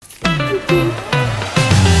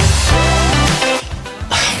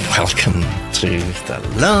welcome to the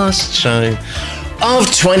last show of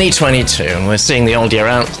 2022, and we're seeing the old year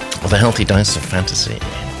out with a healthy dose of fantasy.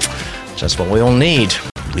 Just what we all need,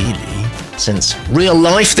 really, since real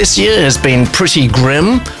life this year has been pretty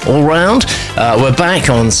grim all round. We're back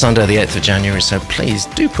on Sunday the 8th of January, so please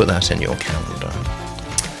do put that in your calendar.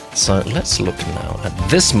 So let's look now at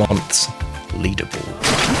this month's leaderboard.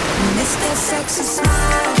 Mr. Sexy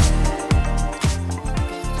Smile.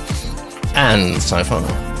 And so far,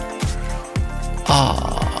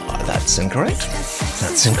 that's incorrect.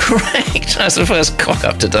 That's incorrect. That's the first cock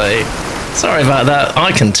up today. Sorry about that.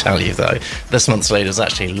 I can tell you though, this month's leader is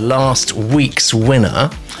actually last week's winner.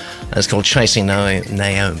 It's called Chasing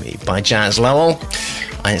Naomi by Jazz Lowell.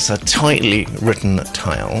 And it's a tightly written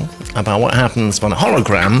tale about what happens when a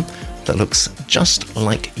hologram that looks just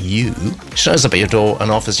like you shows up at your door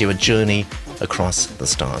and offers you a journey across the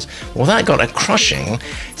stars. Well, that got a crushing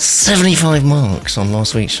 75 marks on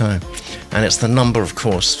last week's show. And it's the number, of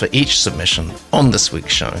course, for each submission on this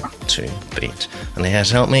week's show to beat. And here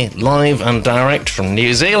to help me, live and direct from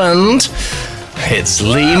New Zealand, it's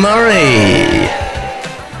Lee Murray.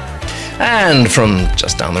 And from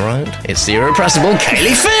just down the road, it's the irrepressible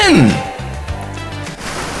Kaylee Finn.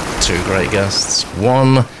 Two great guests,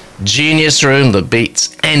 one genius room that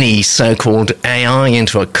beats any so-called AI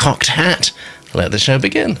into a cocked hat. Let the show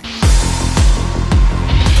begin.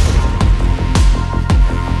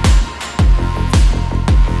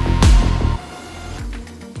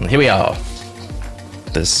 And here we are.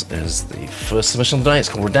 This is the first submission of the day. It's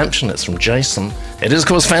called Redemption. It's from Jason. It is, of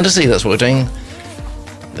course, fantasy. That's what we're doing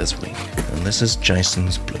this week. And this is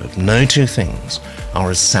Jason's blurb. No two things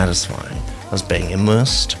are as satisfying as being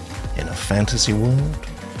immersed in a fantasy world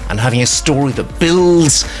and having a story that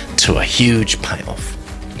builds to a huge payoff.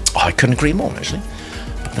 I couldn't agree more, actually.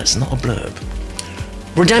 But that's not a blurb.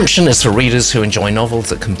 Redemption is for readers who enjoy novels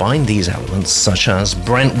that combine these elements, such as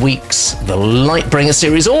Brent Weeks' The Lightbringer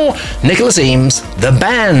series or Nicholas Eames' The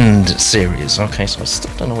Band series. Okay, so I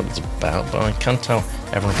still don't know what it's about, but I can tell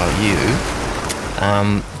everyone about you.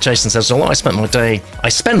 Jason says, although I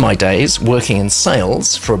spend my days working in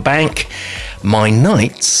sales for a bank, my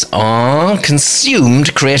nights are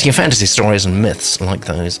consumed creating fantasy stories and myths like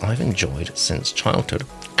those I've enjoyed since childhood.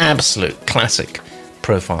 Absolute classic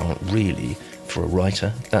profile, really, for a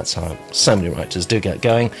writer. That's how so many writers do get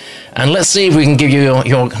going. And let's see if we can give you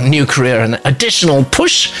your new career an additional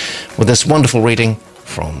push with this wonderful reading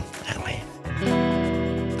from Ellie.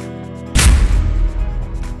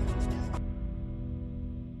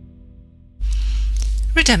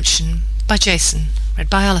 Redemption by Jason, read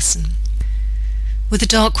by Alison. With the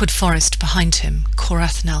dark wood forest behind him,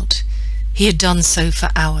 Korath knelt. He had done so for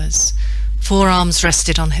hours. Forearms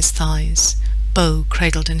rested on his thighs, bow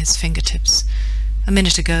cradled in his fingertips. A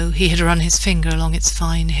minute ago he had run his finger along its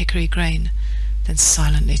fine hickory grain, then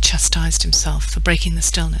silently chastised himself for breaking the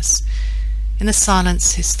stillness. In the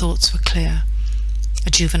silence his thoughts were clear. A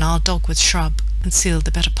juvenile dogwood shrub concealed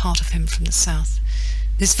the better part of him from the south.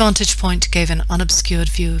 This vantage point gave an unobscured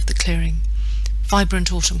view of the clearing.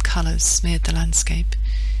 Vibrant autumn colours smeared the landscape.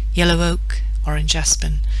 Yellow oak, orange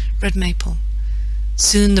aspen, red maple.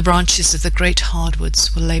 Soon the branches of the great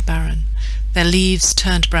hardwoods will lay barren, their leaves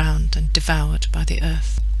turned brown and devoured by the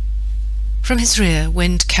earth. From his rear,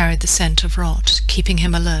 wind carried the scent of rot, keeping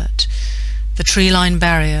him alert. The tree-lined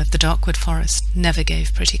barrier of the darkwood forest never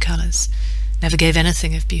gave pretty colours, never gave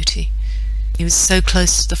anything of beauty. He was so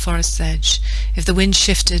close to the forest's edge, if the wind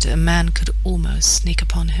shifted, a man could almost sneak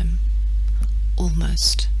upon him.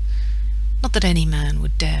 Almost. Not that any man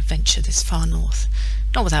would dare venture this far north,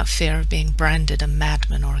 not without fear of being branded a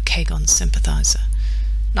madman or a Kagon sympathizer.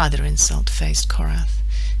 Neither insult fazed Korath.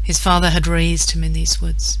 His father had raised him in these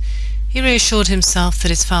woods. He reassured himself that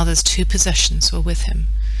his father's two possessions were with him,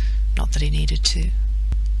 not that he needed to.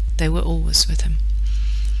 They were always with him.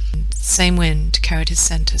 The same wind carried his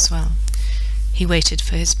scent as well. He waited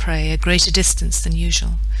for his prey a greater distance than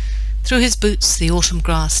usual. Through his boots the autumn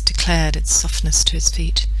grass declared its softness to his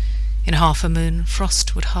feet. In half a moon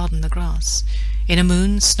frost would harden the grass. In a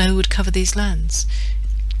moon snow would cover these lands.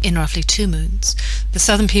 In roughly 2 moons the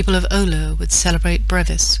southern people of Olur would celebrate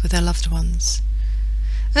Brevis with their loved ones.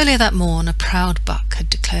 Earlier that morn a proud buck had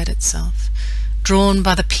declared itself. Drawn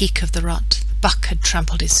by the peak of the rut, the buck had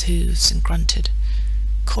trampled his hooves and grunted.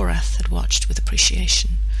 Korath had watched with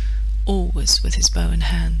appreciation, always with his bow in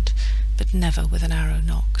hand, but never with an arrow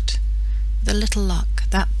nocked. With a little luck,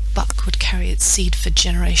 that buck would carry its seed for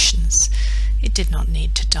generations. It did not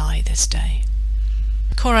need to die this day.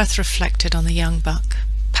 Korath reflected on the young buck,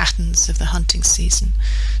 patterns of the hunting season,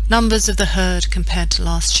 numbers of the herd compared to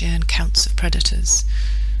last year, and counts of predators.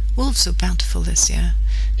 Wolves were bountiful this year.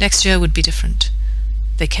 Next year would be different.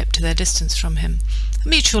 They kept to their distance from him, a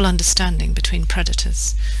mutual understanding between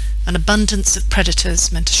predators. An abundance of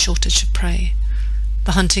predators meant a shortage of prey.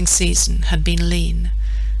 The hunting season had been lean.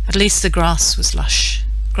 At least the grass was lush,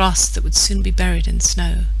 grass that would soon be buried in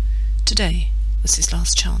snow. Today was his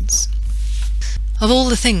last chance. Of all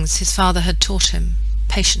the things his father had taught him,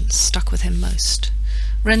 patience stuck with him most.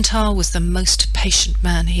 Rentar was the most patient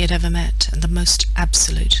man he had ever met, and the most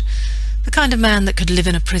absolute. The kind of man that could live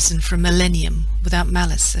in a prison for a millennium without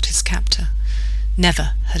malice at his captor.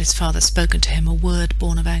 Never had his father spoken to him a word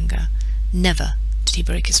born of anger. Never did he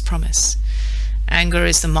break his promise. "Anger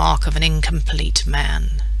is the mark of an incomplete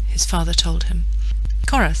man," his father told him.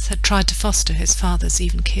 Korath had tried to foster his father's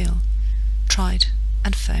even keel. Tried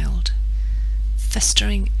and failed.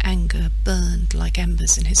 Festering anger burned like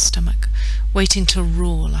embers in his stomach, waiting to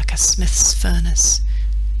roar like a smith's furnace.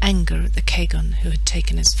 Anger at the Kagon who had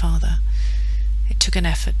taken his father. It took an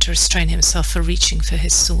effort to restrain himself from reaching for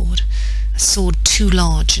his sword, a sword too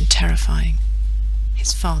large and terrifying.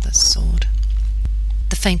 His father's sword.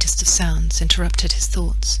 The faintest of sounds interrupted his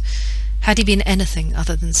thoughts. Had he been anything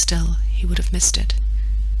other than still, he would have missed it.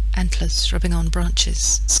 Antlers rubbing on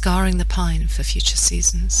branches, scarring the pine for future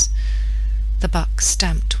seasons. The buck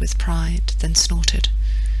stamped with pride, then snorted.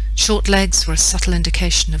 Short legs were a subtle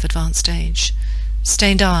indication of advanced age.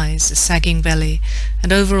 Stained eyes, a sagging belly,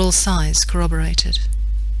 and overall size corroborated.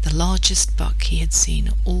 The largest buck he had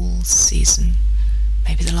seen all season.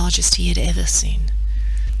 Maybe the largest he had ever seen.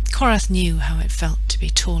 Korath knew how it felt to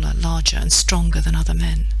be taller, larger, and stronger than other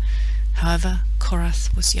men. However,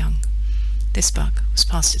 Korath was young. This buck was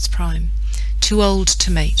past its prime. Too old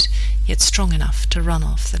to mate, yet strong enough to run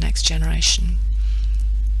off the next generation.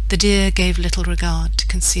 The deer gave little regard to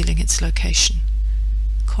concealing its location.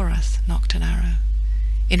 Korath nocked an arrow.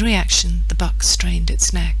 In reaction, the buck strained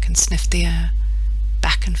its neck and sniffed the air.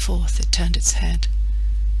 Back and forth it turned its head,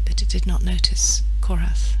 but it did not notice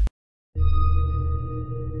Korath.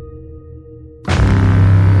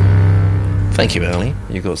 Thank you, Ellie.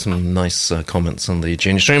 You got some nice comments on the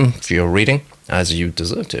Junior Stream for your reading, as you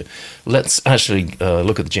deserve to. Let's actually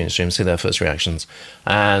look at the Junior Stream, see their first reactions.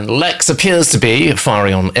 And Lex appears to be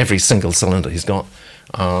firing on every single cylinder he's got.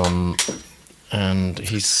 And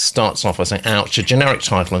he starts off by saying, ouch, a generic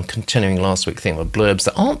title and continuing last week's theme of blurbs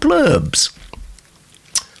that aren't blurbs.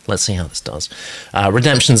 Let's see how this does.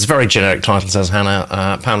 Redemption's a very generic title, says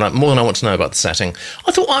Hannah. Pamela, more than I want to know about the setting.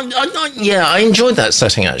 I thought, I enjoyed that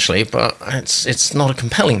setting, actually, but it's not a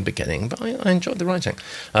compelling beginning, but I enjoyed the writing.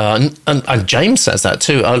 And James says that,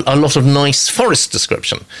 too. A lot of nice forest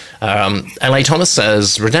description. L.A. Thomas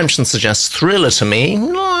says, Redemption suggests thriller to me.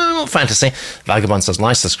 No, not fantasy. Vagabond says,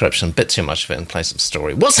 nice description, bit too much of it in place of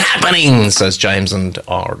story. What's happening, says James, and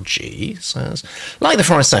R.G. says, like the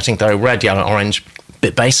forest setting, though, red, yellow, orange,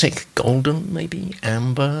 bit basic, golden, maybe,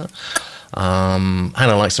 amber.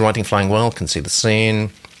 Hannah likes the writing, flying well, can see the scene.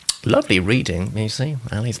 Lovely reading, you see.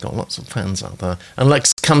 Ali's got lots of fans out there. And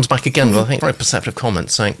Lex comes back again with, I think, very perceptive comment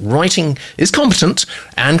saying, writing is competent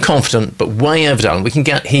and confident, but way overdone. We can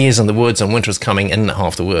get he is in the woods and winter is coming in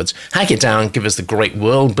half the words. Hack it down, give us the great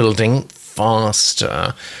world building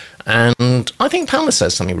faster. And I think Pamela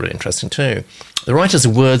says something really interesting too. The writer's a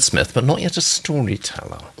wordsmith, but not yet a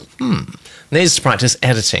storyteller. Needs to practice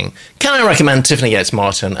editing. Can I recommend Tiffany Yates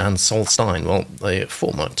Martin and Sol Stein? Well, the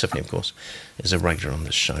former Tiffany, of course, is a regular on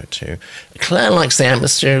this show too. Claire likes the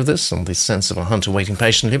atmosphere of this and the sense of a hunter waiting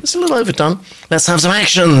patiently. It's a little overdone. Let's have some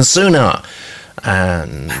action sooner.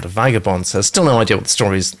 And Vagabond says, still no idea what the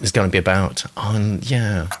story is going to be about. And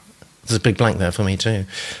yeah, there's a big blank there for me too.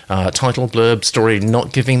 Title, blurb, story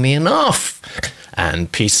not giving me enough.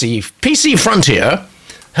 And PC Frontier.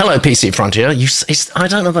 Hello, PC Frontier. I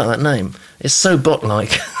don't know about that name. It's so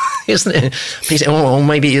bot-like, isn't it? PC, or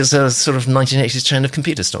maybe it's a sort of 1980s chain of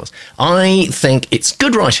computer stores. I think it's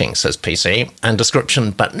good writing, says PC, and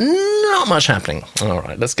description, but not much happening. All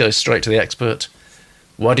right, let's go straight to the expert.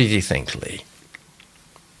 What did you think, Lee?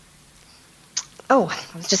 Oh,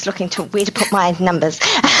 I was just looking to where to put my numbers.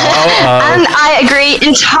 And I agree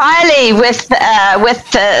entirely with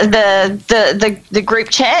the group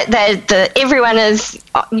chat that everyone is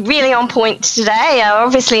really on point today.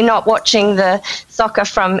 Obviously not watching the soccer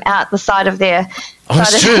from out the side of their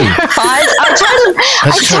eyes.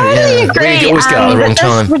 I totally agree. You always get out at the wrong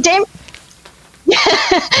time.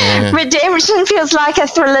 Redemption feels like a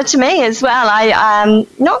thriller to me as well. I'm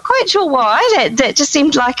not quite sure why. That just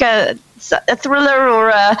seemed like a thriller or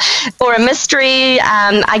a mystery.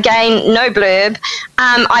 Again, no blurb.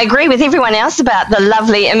 I agree with everyone else about the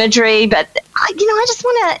lovely imagery, but I just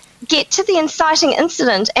want to get to the inciting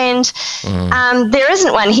incident, and there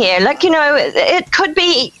isn't one here. Like, it could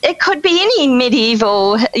be any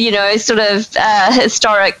medieval, sort of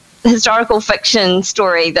historical fiction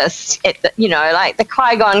story. Like the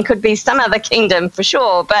Qui-Gon could be some other kingdom for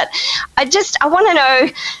sure. But I want to know.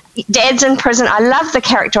 Dad's in prison. I love the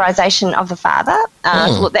characterization of the father. I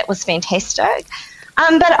thought that was fantastic.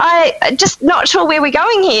 But I'm just not sure where we're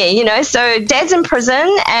going here. So Dad's in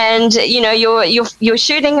prison, and you're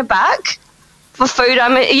shooting a buck for food.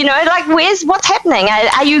 What's happening?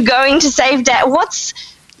 Are you going to save Dad? What's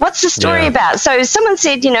the story about? So someone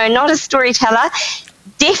said, not a storyteller.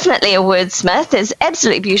 Definitely a wordsmith. There's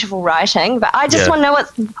absolutely beautiful writing, but I just want to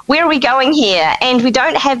know where are we going here, and we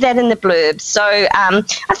don't have that in the blurb. So I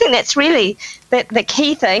think that's really the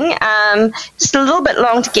key thing. Just a little bit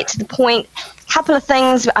long to get to the point. A couple of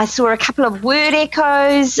things. I saw a couple of word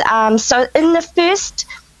echoes. So in the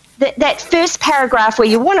that first paragraph where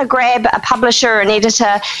you want to grab a publisher or an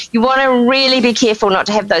editor, you want to really be careful not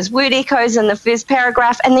to have those word echoes in the first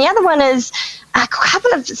paragraph. And the other one is a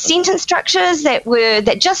couple of sentence structures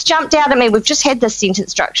that just jumped out at me. We've just had this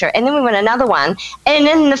sentence structure, and then we went another one, and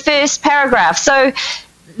in the first paragraph. So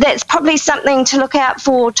that's probably something to look out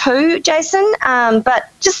for too, Jason. But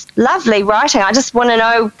just lovely writing. I just want to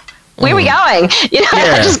know, where are we going?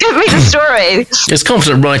 Just give me the story. It's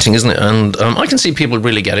confident writing, isn't it? And I can see people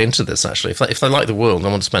really get into this, actually. If they like the world, they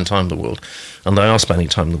want to spend time in the world, and they are spending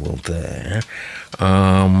time in the world there.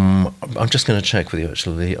 I'm just going to check with you,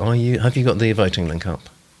 actually. Have you got the voting link up?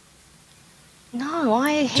 No,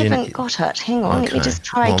 I haven't got it. Hang on, let me just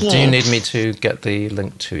try again. Do you need me to get the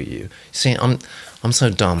link to you? See, I'm so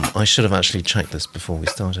dumb. I should have actually checked this before we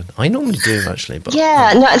started. I normally do, actually. But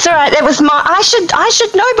no, it's all right. That was I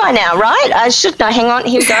should know by now, right? I should know. Hang on,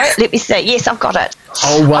 here we go. Let me see. Yes, I've got it.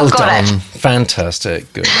 Oh, well done.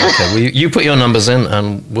 Fantastic. Good. Okay, well, you put your numbers in,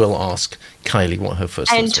 and we'll ask Kylie what her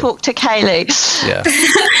first and talk to Kaylee. Yeah.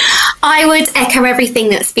 I would echo everything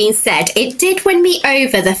that's been said. It did win me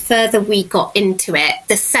over the further we got into it.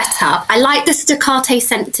 The setup, I like the staccato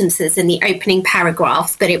sentences in the opening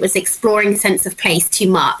paragraphs, but it was exploring sense of place too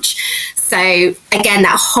much. So again,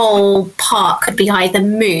 that whole part could be either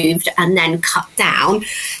moved and then cut down.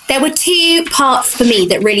 There were two parts for me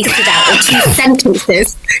that really stood out, or two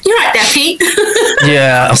sentences. You're right there, Pete.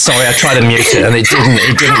 Yeah, sorry, I tried to mute it and it didn't.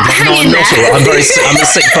 No, I'm not all right. I'm a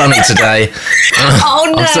sick bunny today. Oh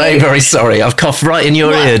no. I'm so very sorry. I've coughed right in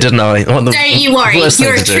your ear, didn't I? Don't you worry,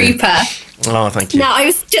 you're a trooper. Oh, thank you. No, I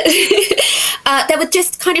was just, there were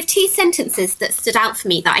just kind of two sentences that stood out for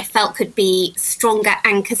me that I felt could be stronger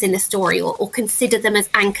anchors in the story, or consider them as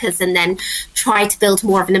anchors and then try to build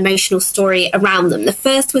more of an emotional story around them. The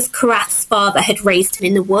first was Karath's father had raised him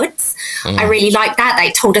in the woods. I really liked that.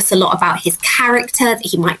 They told us a lot about his character, that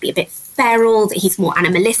he might be a bit feral, that he's more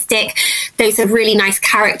animalistic. Those are really nice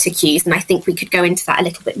character cues, and I think we could go into that a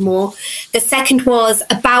little bit more. The second was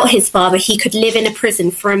about his father. He could live in a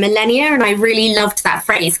prison for a millennia, and I really loved that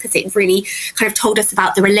phrase because it really kind of told us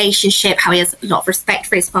about the relationship, how he has a lot of respect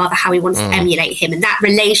for his father, how he wants to emulate him, and that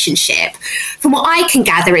relationship, from what I can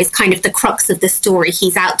gather, is kind of the crux of the story.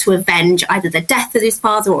 He's out to avenge either the death of his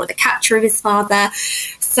father or the capture of his father.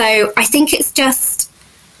 So I think it's just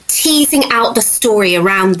teasing out the story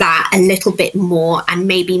around that a little bit more, and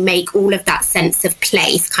maybe make all of that sense of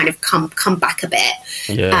place kind of come back a bit.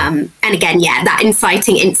 And again, that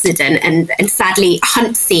inciting incident, and sadly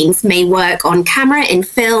hunt scenes may work on camera, in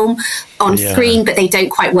film, on screen, but they don't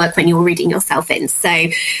quite work when you're reading yourself in. So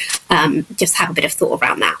just have a bit of thought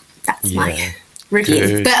around that. That's my review.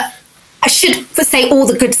 Good. But I should say all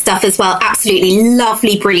the good stuff as well. Absolutely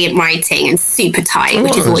lovely, brilliant writing, and super tight,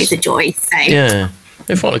 which is always a joy. So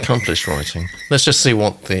if what accomplished writing. Let's just see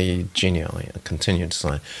what the genii continue to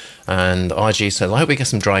say. And RG said, I hope we get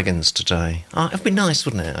some dragons today. It'd be nice,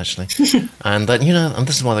 wouldn't it, actually? And then, and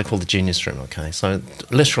this is why they call the Genius Room, okay? So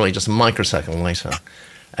literally just a microsecond later,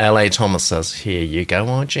 L.A. Thomas says, here you go,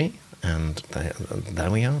 RG. And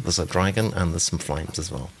there we are. There's a dragon and there's some flames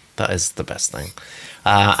as well. That is the best thing.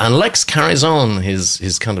 And Lex carries on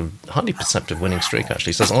his kind of highly perceptive winning streak,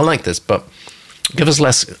 actually. He says, I like this, but give us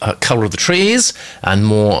less colour of the trees and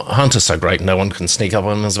more hunters so great no one can sneak up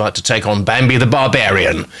on him. Is about to take on Bambi the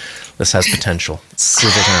Barbarian. This has potential. Sieve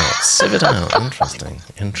it out. Sieve it out.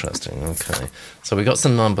 Interesting. Okay. So we got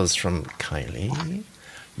some numbers from Kylie.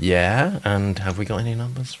 Yeah. And have we got any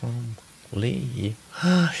numbers from Lee?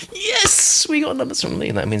 Yes, we got numbers from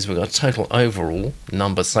Lee. That means we've got a total overall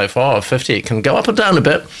number so far of 50. It can go up or down a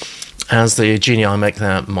bit as the genii make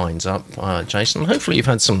their minds up. Jason, hopefully you've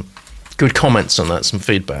had some good comments on that, some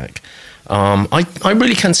feedback. I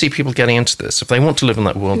really can see people getting into this. If they want to live in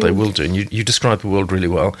that world, they will do. And you describe the world really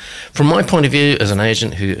well. From my point of view, as an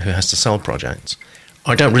agent who has to sell projects,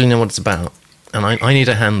 I don't really know what it's about. And I need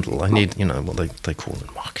a handle. I need, what they call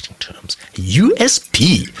in marketing terms, a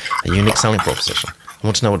USP, a unique selling proposition. I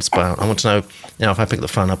want to know what it's about. I want to know, if I pick the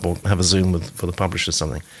phone up or have a Zoom with the publisher or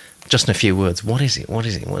something, just in a few words, what is it? What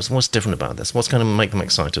is it? What's different about this? What's going to make them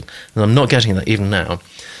excited? And I'm not getting that even now.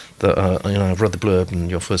 That I've read the blurb and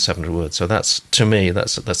your first 700 words. So that's, to me,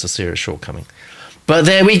 that's a serious shortcoming. But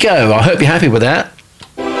there we go. I hope you're happy with that.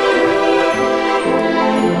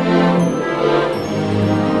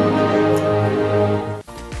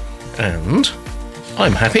 And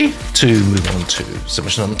I'm happy to move on to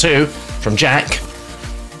submission number 2 from Jack.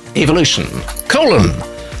 Evolution,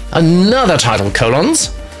 another title,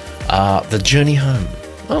 colons, The Journey Home.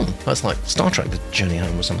 Oh, that's like Star Trek, The Journey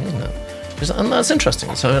Home or something, isn't it? And that's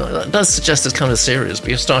interesting. So that does suggest it's kind of a series, but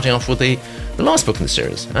you're starting off with the last book in the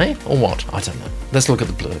series, eh? Or what? I don't know. Let's look at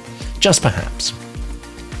the blurb. Just perhaps.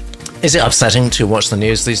 Is it upsetting to watch the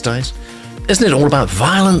news these days? Isn't it all about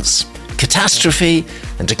violence, catastrophe,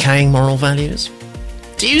 and decaying moral values?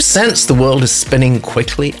 Do you sense the world is spinning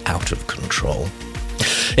quickly out of control?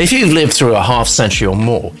 If you've lived through a half century or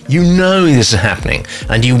more, you know this is happening,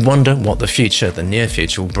 and you wonder what the near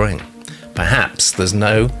future will bring. Perhaps there's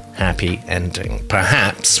no happy ending.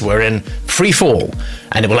 Perhaps we're in free fall,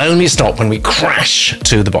 and it will only stop when we crash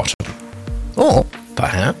to the bottom. Or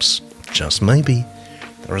perhaps, just maybe,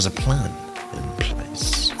 there is a plan in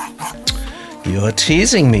place. You're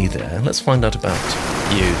teasing me there. Let's find out about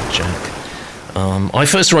you, Jack. I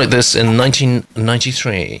first wrote this in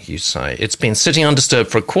 1993, you say. It's been sitting undisturbed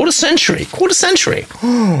for a quarter century.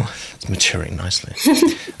 Oh, it's maturing nicely.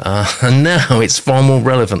 And now it's far more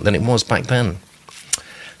relevant than it was back then.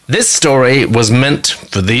 This story was meant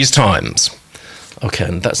for these times. Okay,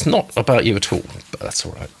 and that's not about you at all, but that's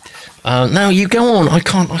all right. Now you go on. I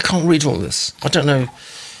can't read all this. I don't know.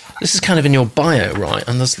 This is kind of in your bio, right?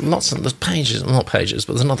 And there's pages, not pages,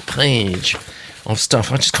 but there's another page of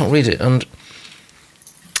stuff. I just can't read it. And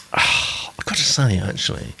I've got to say,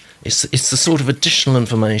 actually, it's the sort of additional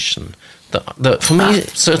information that for me,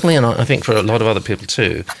 certainly, and I think for a lot of other people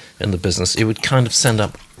too in the business, it would kind of send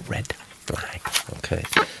up red flag, okay?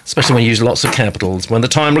 Especially when you use lots of capitals, when the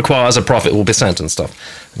time requires a profit will be sent and stuff.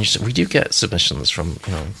 And we do get submissions from,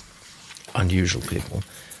 unusual people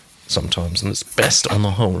sometimes, and it's best on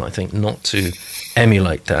the whole, I think, not to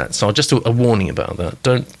emulate that. So just a warning about that.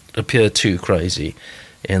 Don't appear too crazy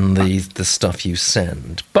in the stuff you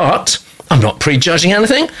send. But I'm not prejudging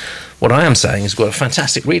anything. What I am saying is we've got a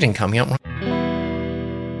fantastic reading coming up.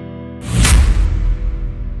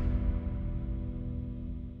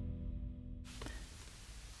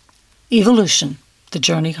 Evolution, The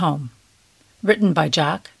Journey Home. Written by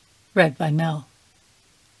Jack, read by Mel.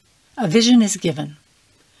 A vision is given.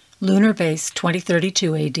 Lunar base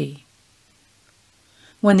 2032 AD.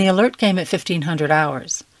 When the alert came at 1500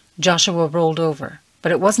 hours, Joshua rolled over,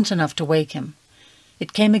 but it wasn't enough to wake him.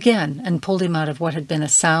 It came again and pulled him out of what had been a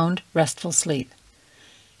sound, restful sleep.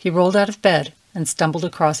 He rolled out of bed and stumbled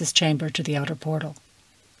across his chamber to the outer portal.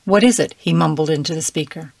 "What is it?" he mumbled into the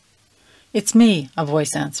speaker. "It's me," a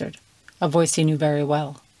voice answered, a voice he knew very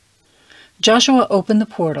well. Joshua opened the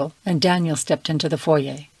portal and Daniel stepped into the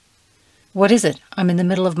foyer. "What is it? I'm in the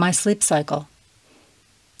middle of my sleep cycle."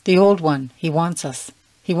 "The Old One. He wants us.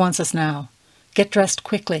 He wants us now. Get dressed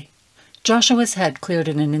quickly." Joshua's head cleared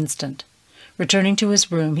in an instant. Returning to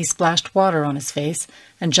his room, he splashed water on his face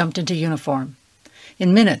and jumped into uniform.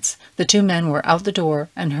 In minutes, the two men were out the door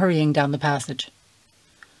and hurrying down the passage.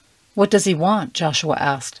 "What does he want?" Joshua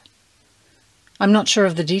asked. "I'm not sure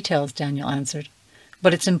of the details," Daniel answered,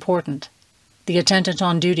 "but it's important. The attendant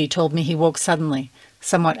on duty told me he woke suddenly,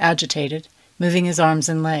 somewhat agitated, moving his arms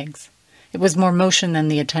and legs. It was more motion than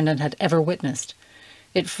the attendant had ever witnessed.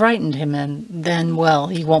 It frightened him, and then, well,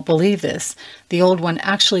 he won't believe this, the Old One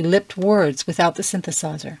actually lipped words without the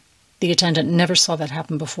synthesizer. The attendant never saw that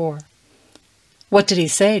happen before." "What did he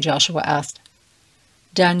say?" Joshua asked.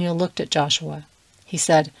 Daniel looked at Joshua. He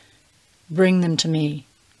said, "Bring them to me."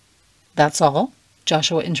 "That's all?"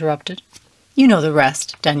 Joshua interrupted. "You know the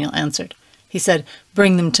rest," Daniel answered. He said,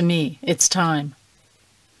 "Bring them to me. It's time."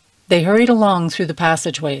 They hurried along through the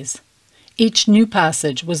passageways. Each new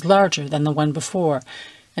passage was larger than the one before,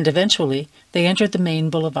 and eventually they entered the main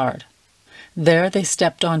boulevard. There they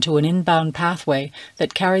stepped onto an inbound pathway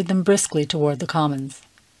that carried them briskly toward the commons.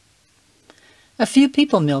 A few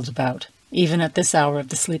people milled about, even at this hour of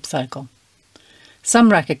the sleep cycle. Some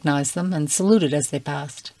recognized them and saluted as they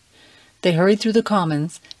passed. They hurried through the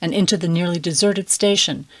commons and into the nearly deserted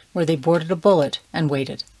station, where they boarded a bullet and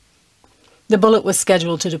waited. The bullet was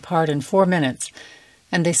scheduled to depart in 4 minutes,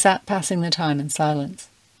 and they sat passing the time in silence.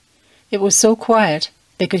 It was so quiet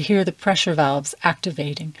they could hear the pressure valves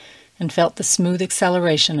activating and felt the smooth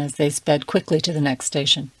acceleration as they sped quickly to the next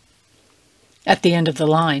station. At the end of the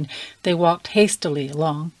line, they walked hastily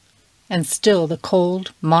along, and still the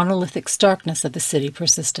cold, monolithic starkness of the city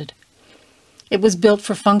persisted. It was built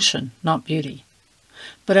for function, not beauty.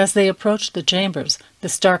 But as they approached the chambers, the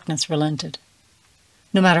starkness relented.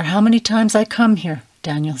 "No matter how many times I come here,"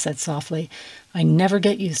 Daniel said softly, "I never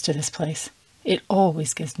get used to this place. It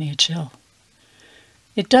always gives me a chill."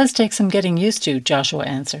 "It does take some getting used to," Joshua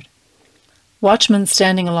answered. Watchmen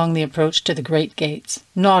standing along the approach to the great gates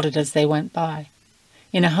nodded as they went by.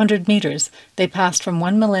 In 100 meters, they passed from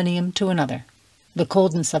one millennium to another. The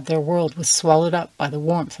coldness of their world was swallowed up by the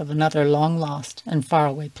warmth of another long-lost and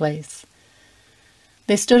faraway place.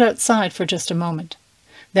 They stood outside for just a moment.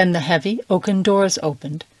 Then the heavy oaken doors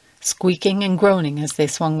opened, squeaking and groaning as they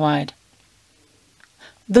swung wide.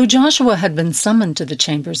 Though Joshua had been summoned to the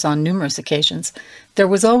chambers on numerous occasions, there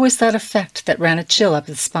was always that effect that ran a chill up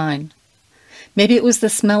his spine. Maybe it was the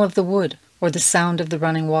smell of the wood or the sound of the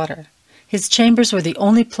running water. His chambers were the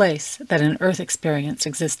only place that an earth experience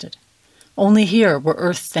existed. Only here were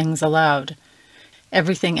earth things allowed.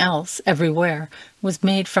 Everything else, everywhere, was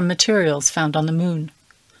made from materials found on the moon.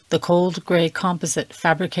 The cold gray composite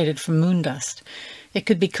fabricated from moon dust. It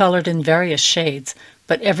could be colored in various shades,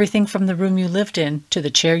 but everything from the room you lived in to the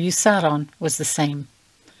chair you sat on was the same.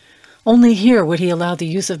 Only here would he allow the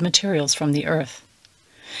use of materials from the earth.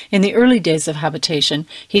 In the early days of habitation,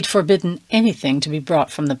 he'd forbidden anything to be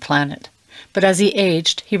brought from the planet, but as he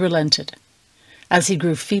aged, he relented. As he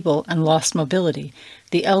grew feeble and lost mobility,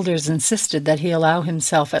 the elders insisted that he allow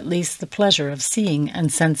himself at least the pleasure of seeing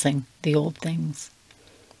and sensing the old things.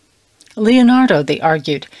 "Leonardo," they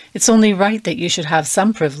argued, "it's only right that you should have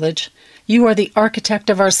some privilege. You are the architect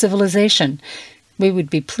of our civilization. We would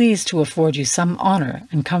be pleased to afford you some honor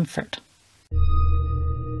and comfort."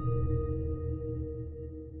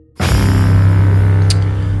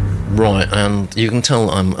 Right, and you can tell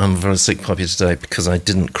I'm a very sick puppy today because I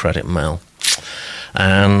didn't credit Mel.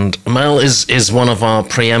 And Mel is one of our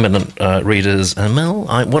preeminent readers. And Mel,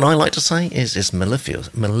 what I like to say is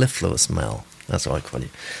mellifluous Mel. That's what I call you.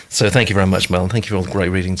 So thank you very much, Mel, and thank you for all the great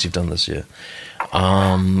readings you've done this year.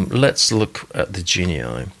 Let's look at the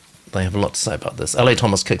Genii. They have a lot to say about this. L.A.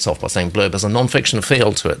 Thomas kicks off by saying blurb has a non-fiction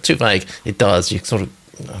feel to it. Too vague. It does. You're sort of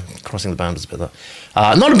crossing the boundaries a bit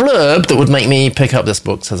there. Not a blurb that would make me pick up this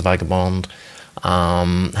book, says Vagabond.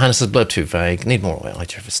 Hannah says blurb too vague. Need more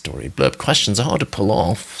idea of a story. Blurb questions are hard to pull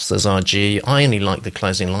off, says RG. I only like the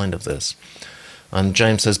closing line of this. And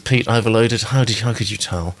James says Pete overloaded. How could you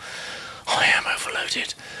tell? I am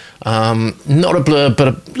overloaded. Not a blurb, but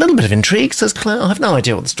a little bit of intrigue, says Claire. I have no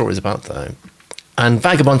idea what the story's about, though. And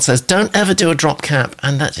Vagabond says, don't ever do a drop cap,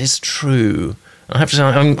 and that is true. I have to say,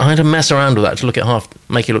 I had to mess around with that to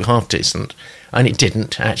make it look half decent, and it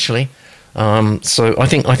didn't, actually. So I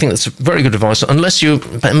think that's very good advice. Unless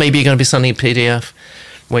maybe you're going to be sending a PDF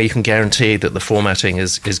where you can guarantee that the formatting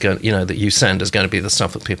is going, that you send is going to be the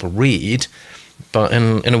stuff that people read. But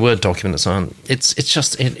in a Word document,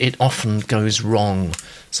 it often goes wrong.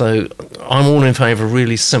 So I'm all in favour of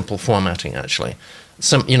really simple formatting, actually.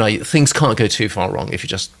 Things can't go too far wrong if you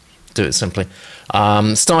just do it simply.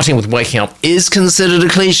 Starting with waking up is considered a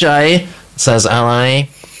cliche, says LA.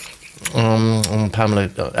 Pamela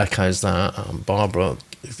echoes that. Barbara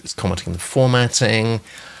is commenting on the formatting.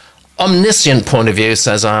 Omniscient point of view,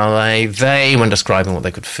 says LA. They, when describing what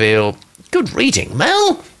they could feel. Good reading,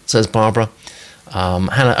 Mel, says Barbara.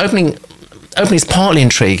 Hannah, opening is partly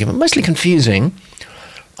intriguing, but mostly confusing.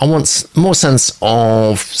 I want more sense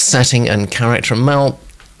of setting and character. Mel,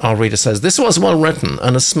 our reader, says, this was well written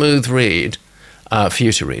and a smooth read for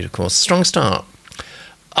you to read, of course. Strong start.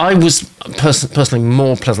 I was personally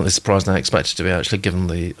more pleasantly surprised than I expected to be, actually, given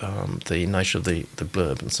the nature of the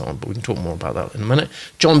blurb and so on, but we can talk more about that in a minute.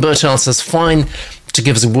 John Burtell says, fine to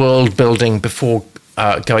give us a world building before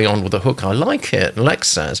going on with a hook. I like it. Lex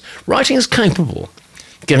says, writing is capable,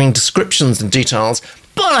 giving descriptions and details,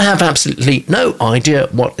 but I have absolutely no idea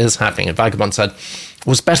what is happening. And Vagabond said,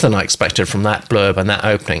 was better than I expected from that blurb and that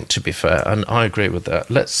opening, to be fair, and I agree with that.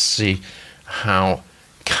 Let's see how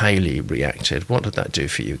Kaylee reacted. What did that do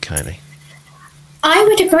for you, Kaylee? I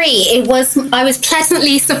would agree. I was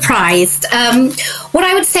pleasantly surprised. What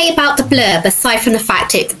I would say about the blurb, aside from the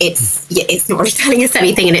fact it's not really telling us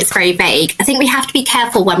anything and it's very vague, I think we have to be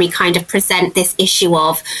careful when we kind of present this issue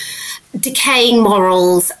of decaying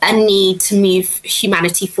morals, a need to move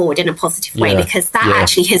humanity forward in a positive way, because that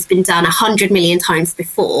actually has been done 100 million times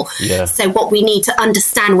before. So what we need to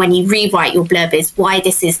understand when you rewrite your blurb is why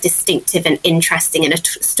this is distinctive and interesting in a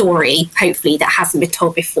story, hopefully, that hasn't been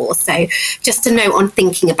told before. So just a note on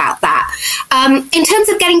thinking about that. In terms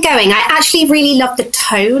of getting going, I actually really love the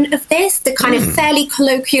tone of this, the kind of fairly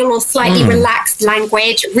colloquial or slightly relaxed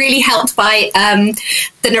language, really helped by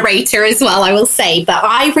the narrator as well, I will say. But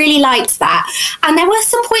I really liked that, and there were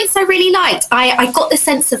some points I really liked. I got the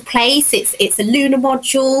sense of place. It's a lunar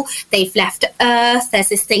module. They've left Earth. There's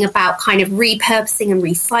this thing about kind of repurposing and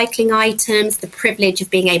recycling items, the privilege of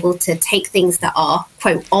being able to take things that are,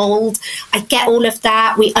 quote, old. I get all of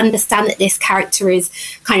that. We understand that this character is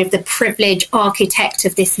kind of the privileged architect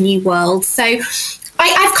of this new world. So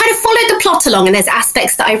I've kind of followed the plot along, and there's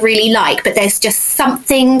aspects that I really like, but there's just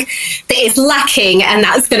something that is lacking, and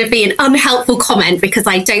that's going to be an unhelpful comment because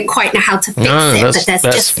I don't quite know how to fix it, but there's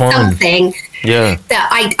just something that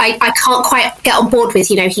I can't quite get on board with.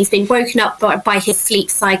 You know, he's been woken up by his sleep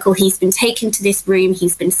cycle, he's been taken to this room,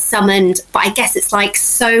 he's been summoned, but I guess it's like,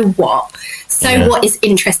 so what? So what is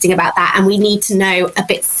interesting about that? And we need to know a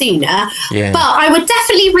bit sooner. But I would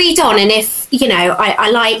definitely read on, and if, you know, I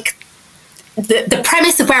like the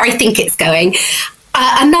premise of where I think it's going.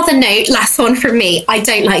 Another note, last one from me, I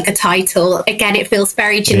don't like the title. Again, it feels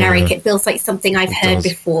very generic. It feels like something I've heard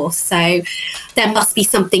before. So there must be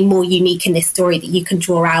something more unique in this story that you can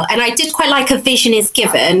draw out. And I did quite like A Vision is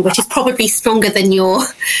Given, which is probably stronger than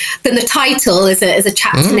the title as a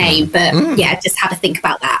chapter name. But just have a think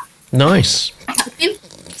about that. Nice.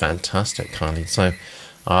 Fantastic, Kylie. So,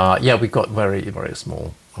 we've got very, very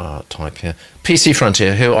small type here. PC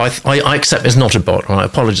Frontier, who I accept is not a bot. I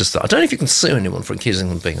apologise. I don't know if you can sue anyone for accusing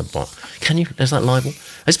them of being a bot. Can you? Is that libel?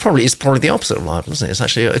 It's probably the opposite of libel, isn't it? It's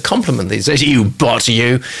actually a compliment these days. You bot,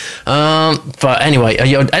 you. But anyway,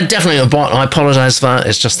 you're definitely a bot. I apologise for that.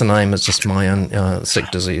 It's just the name. It's just my own sick,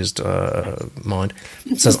 diseased mind.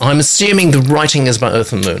 It says, I'm assuming the writing is about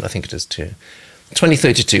Earth and Moon. I think it is too.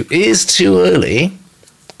 2032 is too early.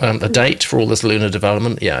 A date for all this lunar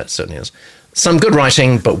development? Yeah, it certainly is. Some good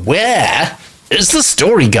writing, but where is the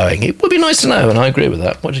story going? It would be nice to know, and I agree with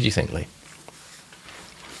that. What did you think, Lee?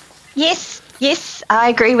 Yes, I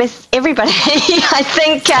agree with everybody. I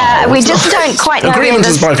think we just don't quite know where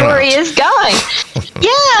the story is going.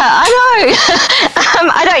 I know.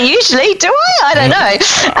 I don't usually, do I? I don't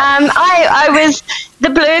know. The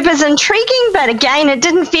blurb is intriguing, but again, it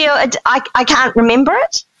didn't feel, I can't remember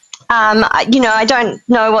it. I don't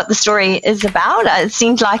know what the story is about. It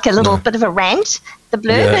seemed like a little bit of a rant, the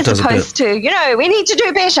blurb, as opposed to, we need to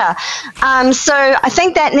do better. So I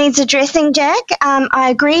think that needs addressing, Jack. I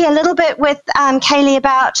agree a little bit with Kaylee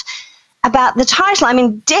about the title. I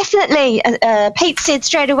mean, definitely, Pete said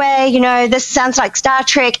straight away, this sounds like Star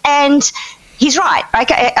Trek, and he's right,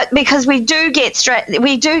 because we do get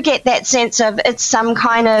that sense of it's some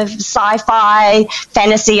kind of sci-fi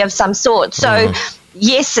fantasy of some sort. So.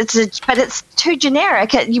 Yes, but it's too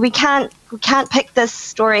generic. We can't pick this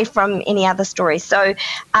story from any other story. So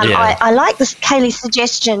I like this Kaylee's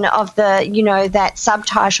suggestion of that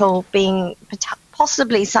subtitle being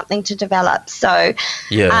possibly something to develop. So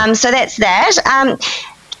so that's that.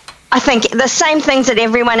 I think the same things that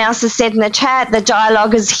everyone else has said in the chat. The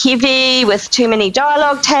dialogue is heavy with too many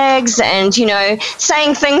dialogue tags, and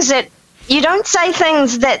saying things that. You don't say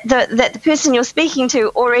things that the person you're speaking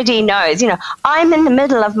to already knows. I'm in the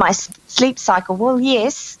middle of my sleep cycle. Well,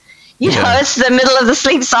 yes, it's the middle of the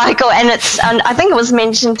sleep cycle, and I think it was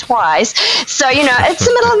mentioned twice. So, it's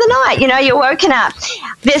the middle of the night. You're woken up.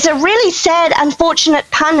 There's a really sad, unfortunate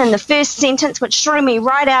pun in the first sentence, which threw me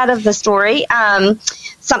right out of the story.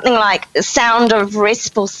 Something like sound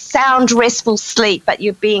restful sleep, but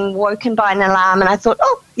you're being woken by an alarm. And I thought,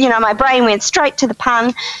 my brain went straight to the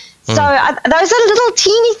pun. So those are little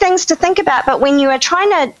teeny things to think about, but when you are trying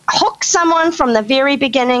to hook someone from the very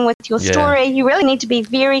beginning with your story, you really need to be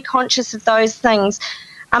very conscious of those things.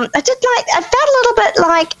 I felt a little bit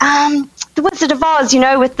like the Wizard of Oz,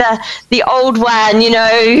 with the old one,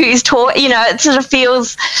 who's taught, it sort of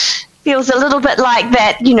feels a little bit like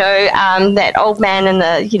that, that old man and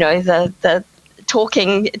the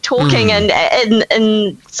talking and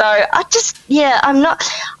so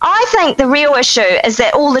I think the real issue is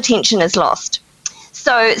that all the tension is lost.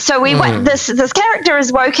 So this character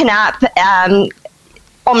is woken up.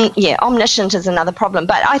 Omniscient is another problem,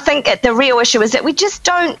 but I think the real issue is that we just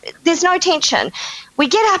don't. There's no tension. We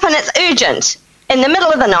get up and it's urgent. in the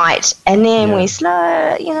middle of the night, and then we we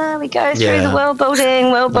go through the world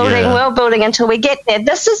building until we get there.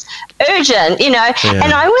 This is urgent, and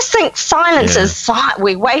I always think silence is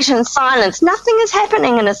we wait in silence. Nothing is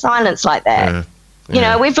happening in a silence like that.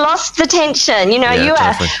 We've lost the tension.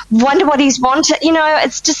 Wonder what he's wanted.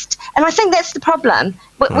 It's just, and I think that's the problem.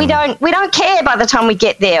 We don't care by the time we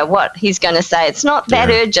get there what he's going to say. It's not that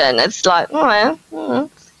urgent. It's like, I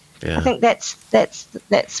think that's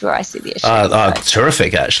where I see the issue.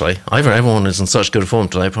 Terrific, actually. Everyone is in such good form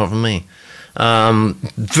today, apart from me.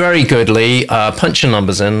 Very good, Lee. Punch your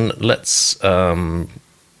numbers in. Let's that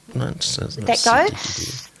go?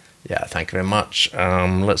 Yeah, thank you very much.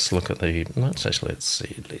 Let's look at let's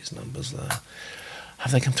see Lee's numbers there.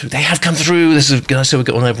 Have they come through? They have come through. This is, so we've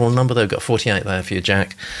got an overall number. They've got 48 there for you,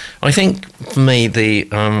 Jack. I think for me, the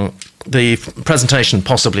presentation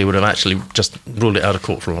possibly would have actually just ruled it out of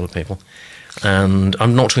court for a lot of people. And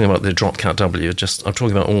I'm not talking about the drop cat W. I'm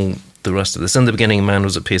talking about all the rest of this. In the beginning, man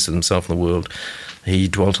was at peace with himself and the world. He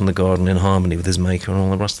dwelt in the garden in harmony with his maker and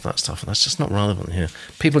all the rest of that stuff. And that's just not relevant here.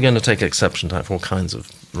 People are going to take exception to that for all kinds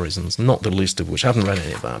of reasons, not the least of which, I haven't read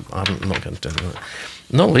any of that. I'm not going to do that.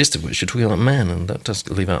 Not least of which, you're talking about men, and that does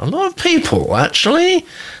leave out a lot of people, actually,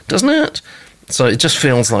 doesn't it? So it just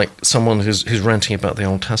feels like someone who's ranting about the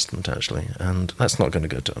Old Testament, actually, and that's not going to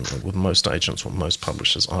go down with most agents or most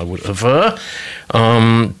publishers, I would aver.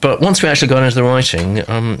 But once we actually got into the writing,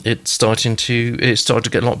 it started to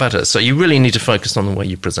get a lot better. So you really need to focus on the way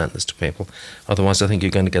you present this to people. Otherwise, I think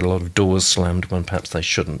you're going to get a lot of doors slammed when perhaps they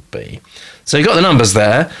shouldn't be. So you've got the numbers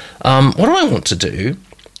there. What I want to do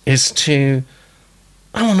is I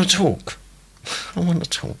want to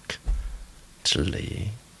talk to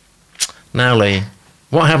Lee. Now, Lee,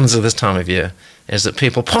 what happens at this time of year is that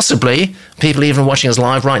people even watching us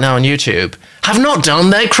live right now on YouTube, have not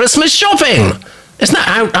done their Christmas shopping. Isn't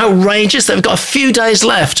that outrageous? They've got a few days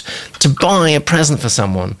left to buy a present for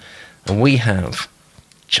someone, and we have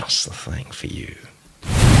just the thing for you.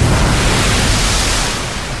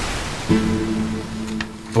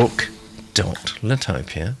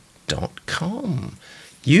 book.litopia.com.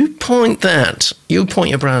 You point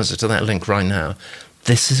your browser to that link right now.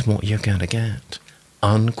 This is what you're going to get.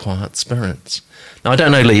 Unquiet Spirits. Now, I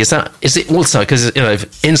don't know, Lee, is it also, because,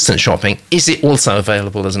 instant shopping, is it also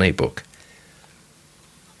available as an ebook?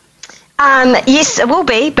 Yes, it will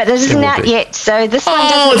be, but it isn't out yet. So this one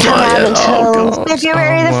doesn't come out until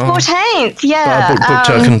February the 14th. Yeah.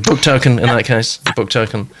 Book token in that case. Book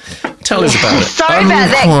token. Tell us about it. Sorry about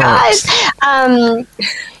that, guys.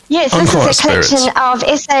 Yes, this is a collection of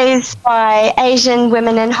essays by Asian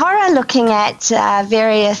women in horror, looking at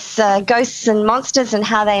various ghosts and monsters and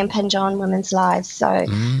how they impinge on women's lives. So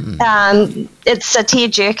it's a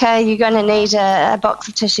tearjerker. You're going to need a box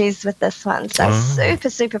of tissues with this one. So super,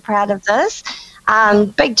 super proud of this.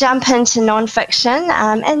 Big jump into nonfiction,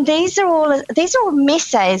 and these are all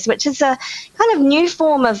messays, which is a kind of new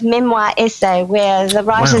form of memoir essay where the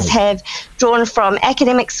writers have drawn from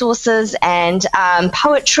academic sources and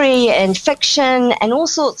poetry and fiction and all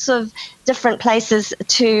sorts of different places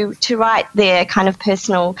to write their kind of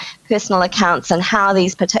personal accounts and how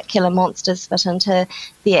these particular monsters fit into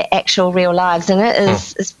their actual real lives, and it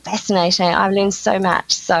is fascinating. I've learned so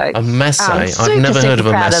much. So a messay. I've never heard of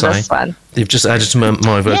a messay. You've just added to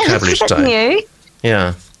my vocabulary today.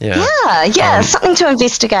 Yeah, something to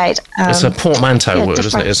investigate. It's a portmanteau word,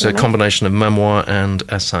 isn't it? It's a combination of memoir and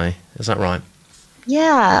essay. Is that right?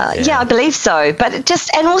 Yeah, I believe so. But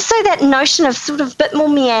and also that notion of sort of a bit more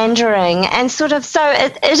meandering and sort of, so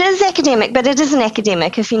it is academic, but it isn't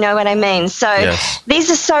academic, if you know what I mean. So these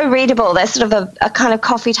are so readable. They're sort of a kind of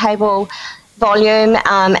coffee table volume,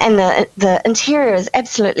 and the interior is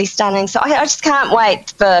absolutely stunning. So I just can't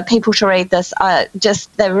wait for people to read this.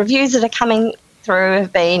 Just the reviews that are coming through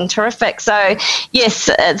have been terrific. So yes,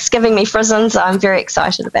 it's giving me frisons. I'm very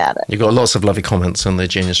excited about it. You've got lots of lovely comments on the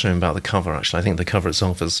Genius Room about the cover, actually. I think the cover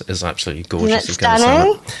itself is absolutely gorgeous. Isn't it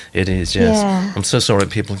stunning? It is, yes. Yeah. I'm so sorry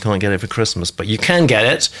people can't get it for Christmas, but you can get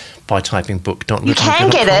it by typing book.litopia.com. You can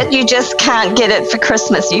get it, you just can't get it for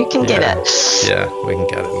Christmas. You can get it. Yeah, we can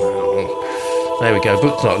get it now. There we go,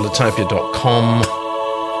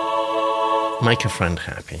 book.litopia.com. Make a friend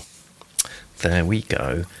happy. There we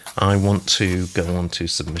go. I want to go on to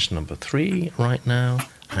submission number 3 right now,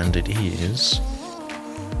 and it is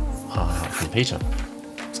from Peter.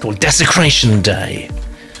 It's called Desecration Day.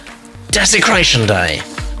 Desecration Day.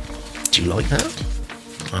 Do you like that?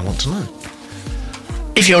 I want to know.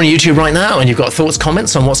 If you're on YouTube right now and you've got thoughts,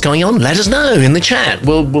 comments on what's going on, let us know in the chat.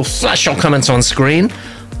 We'll flash your comments on screen.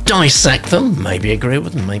 dissect them, maybe agree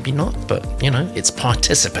with them, maybe not, but, it's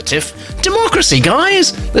participative democracy,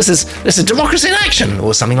 guys! This is democracy in action,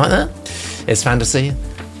 or something like that. It's fantasy,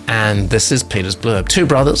 and this is Peter's blurb. Two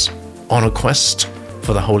brothers on a quest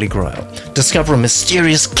for the Holy Grail discover a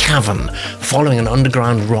mysterious cavern following an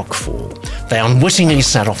underground rockfall. They unwittingly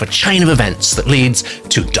set off a chain of events that leads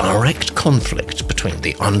to direct conflict between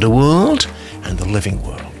the underworld and the living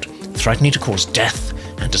world, threatening to cause death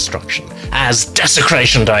and destruction. As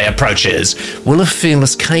Desecration Day approaches, will a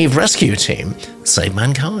fearless cave rescue team save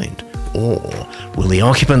mankind? Or will the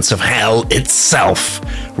occupants of hell itself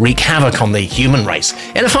wreak havoc on the human race?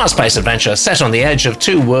 In a fast-paced adventure set on the edge of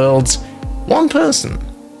two worlds, one person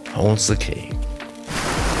holds the key.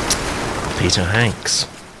 Peter Hanks.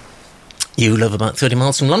 You live about 30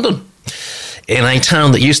 miles from London, in a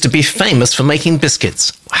town that used to be famous for making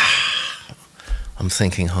biscuits. I'm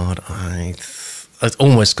thinking hard. I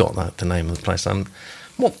almost got the name of the place.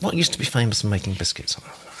 What used to be famous for making biscuits?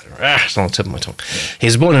 It's on the tip of my tongue. He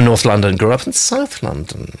was born in North London, grew up in South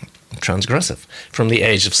London, transgressive, from the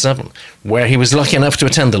age of 7, where he was lucky enough to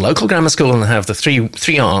attend the local grammar school and have the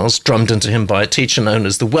three R's drummed into him by a teacher known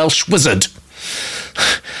as the Welsh Wizard.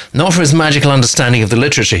 Not for his magical understanding of the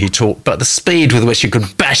literature he taught, but the speed with which he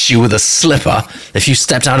could bash you with a slipper if you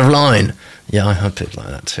stepped out of line. Yeah, I heard people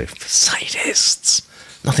like that too. Sadists.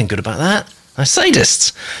 Nothing good about that. They're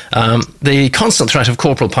sadists. The constant threat of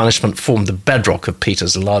corporal punishment formed the bedrock of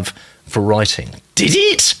Peter's love for writing. Did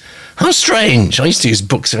it? How strange. I used to use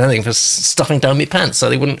books, if anything, for stuffing down my pants so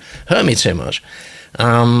they wouldn't hurt me too much.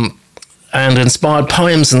 And inspired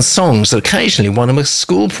poems and songs that occasionally won him a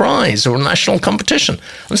school prize or a national competition.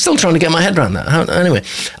 I'm still trying to get my head around that. Anyway,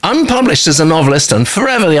 unpublished as a novelist and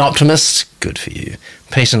forever the optimist, good for you.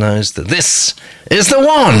 Peter knows that this is the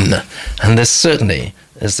one, and this certainly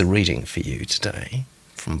is the reading for you today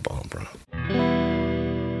from Barbara.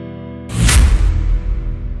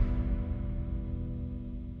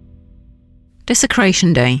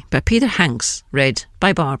 Desecration Day by Peter Hanks, read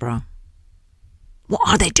by Barbara. "What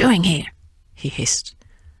are they doing here?" he hissed.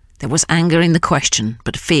 There was anger in the question,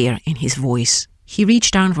 but fear in his voice. He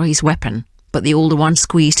reached down for his weapon, but the older one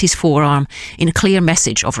squeezed his forearm in a clear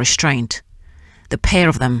message of restraint. The pair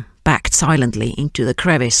of them backed silently into the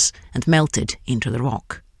crevice and melted into the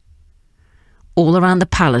rock. All around the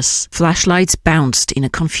palace, flashlights bounced in a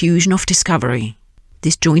confusion of discovery.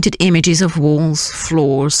 Disjointed images of walls,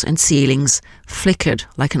 floors, and ceilings flickered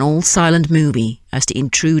like an old silent movie as the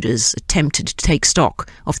intruders attempted to take stock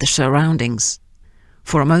of their surroundings.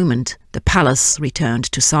 For a moment, the palace returned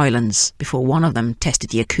to silence before one of them tested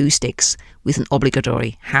the acoustics with an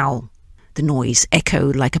obligatory howl. The noise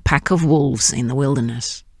echoed like a pack of wolves in the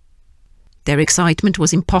wilderness. Their excitement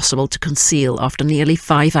was impossible to conceal after nearly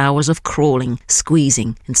 5 hours of crawling,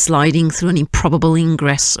 squeezing, and sliding through an improbable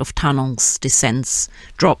ingress of tunnels, descents,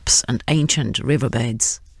 drops, and ancient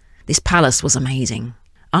riverbeds. This palace was amazing,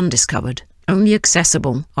 undiscovered, only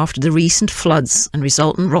accessible after the recent floods and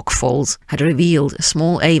resultant rockfalls had revealed a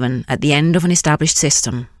small haven at the end of an established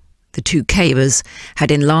system. The two cavers had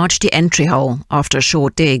enlarged the entry hole after a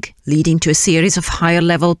short dig, leading to a series of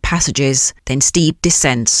higher-level passages, then steep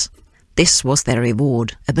descents. This was their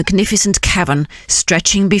reward, a magnificent cavern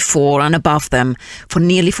stretching before and above them for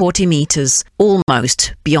nearly 40 metres,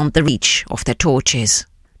 almost beyond the reach of their torches.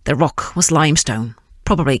 The rock was limestone,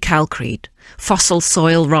 probably calcrete, fossil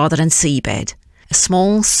soil rather than seabed. A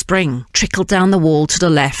small spring trickled down the wall to the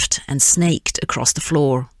left and snaked across the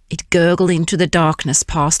floor. It gurgled into the darkness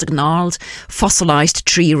past a gnarled, fossilised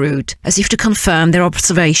tree root, as if to confirm their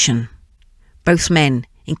observation. Both men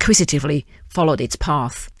inquisitively followed its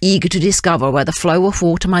path, eager to discover where the flow of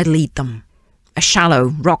water might lead them. A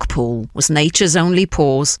shallow rock pool was nature's only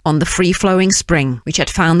pause on the free-flowing spring which had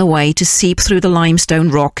found the way to seep through the limestone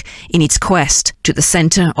rock in its quest to the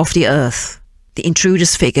centre of the earth. The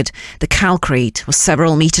intruders figured the calcrete was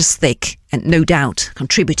several metres thick and no doubt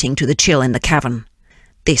contributing to the chill in the cavern.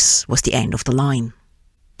 This was the end of the line.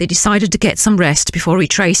 They decided to get some rest before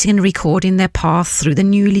retracing and recording their path through the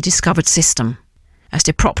newly discovered system. As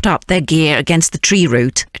they propped up their gear against the tree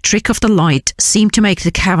root, a trick of the light seemed to make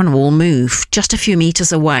the cavern wall move just a few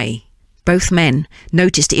metres away. Both men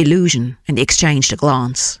noticed the illusion and exchanged a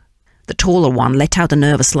glance. The taller one let out a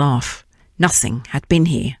nervous laugh. Nothing had been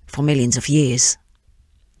here for millions of years.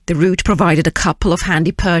 The route provided a couple of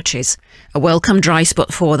handy perches, a welcome dry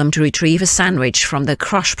spot for them to retrieve a sandwich from the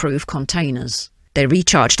crush-proof containers. They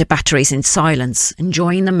recharged their batteries in silence,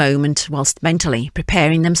 enjoying the moment whilst mentally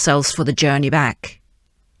preparing themselves for the journey back.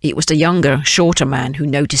 It was the younger, shorter man who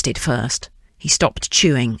noticed it first. He stopped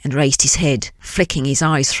chewing and raised his head, flicking his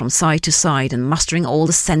eyes from side to side and mustering all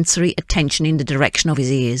the sensory attention in the direction of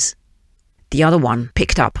his ears. The other one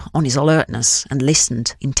picked up on his alertness and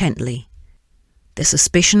listened intently. Their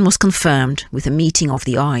suspicion was confirmed with a meeting of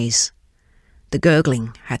the eyes. The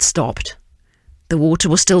gurgling had stopped. The water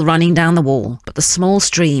was still running down the wall, but the small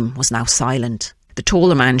stream was now silent. The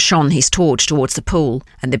taller man shone his torch towards the pool,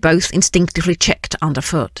 and they both instinctively checked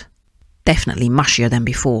underfoot. Definitely mushier than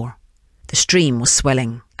before. The stream was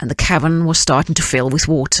swelling, and the cavern was starting to fill with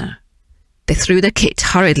water. They threw their kit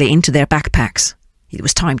hurriedly into their backpacks. It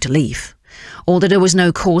was time to leave. Although there was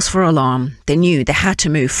no cause for alarm, they knew they had to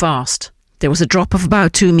move fast. There was a drop of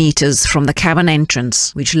about 2 meters from the cavern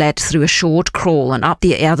entrance, which led through a short crawl and up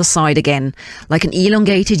the other side again, like an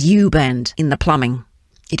elongated U-bend in the plumbing.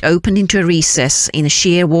 It opened into a recess in a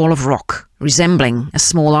sheer wall of rock, resembling a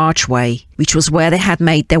small archway, which was where they had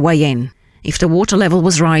made their way in. If the water level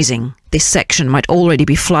was rising, this section might already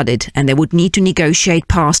be flooded, and they would need to negotiate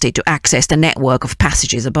past it to access the network of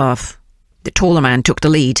passages above. The taller man took the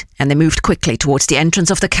lead, and they moved quickly towards the entrance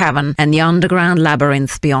of the cavern and the underground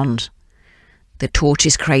labyrinth beyond. The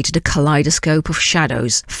torches created a kaleidoscope of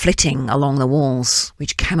shadows flitting along the walls,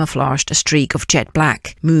 which camouflaged a streak of jet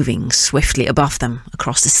black moving swiftly above them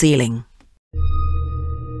across the ceiling.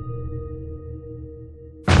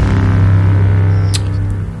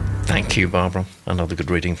 Thank you, Barbara. Another good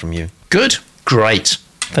reading from you. Good? Great.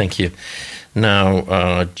 Thank you.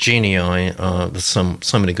 Now, Jeannie, there's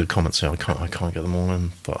so many good comments here. I can't get them all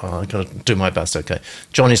in, but I got to do my best. Okay.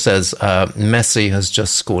 Johnny says Messi has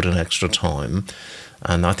just scored an extra time,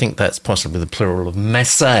 and I think that's possibly the plural of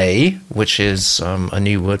messe, which is a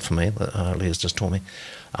new word for me that Leah's just taught me.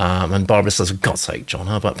 And Barbara says, for God's sake, John,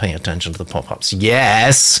 how about paying attention to the pop-ups?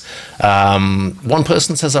 Yes. One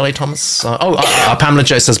person says L.A. Thomas. Pamela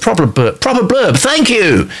J says, proper blurb. Thank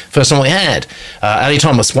you. First one we had. L.A.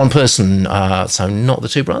 Thomas, one person. So not the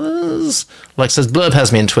two brothers. Like says, blurb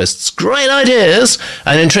has me in twists. Great ideas.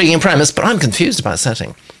 An intriguing premise, but I'm confused about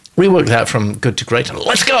setting. Rework that from good to great and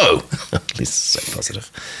let's go. At least say positive.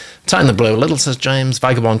 Tighten the blue a little, says James.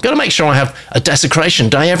 Vagabond, got to make sure I have a desecration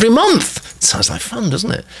day every month. It sounds like fun,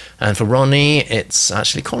 doesn't it? And for Ronnie, it's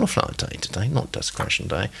actually cauliflower day today, not desecration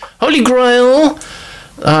day. Holy Grail,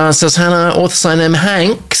 says Hannah. Author sign name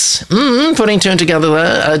Hanks. Putting two and together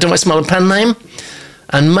there. Do I smell a pen name?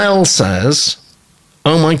 And Mel says,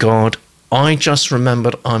 oh my God, I just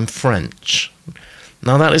remembered I'm French.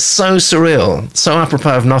 Now that is so surreal, so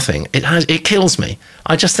apropos of nothing. It kills me.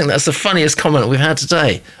 I just think that's the funniest comment we've had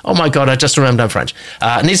today. Oh my God, I just remembered I'm French.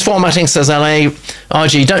 Needs formatting, says LA.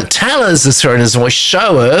 RG, don't tell us this through in his voice,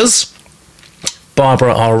 show us.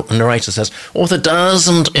 Barbara, our narrator, says, author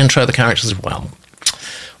doesn't intro the characters well.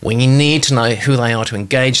 We need to know who they are to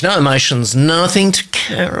engage. No emotions, nothing to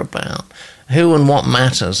care about. Who and what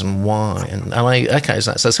matters and why. And LA echoes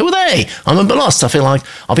that, says, who are they? I'm a bit lost. I feel like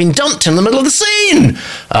I've been dumped in the middle of the scene.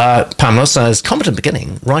 Pamela says, competent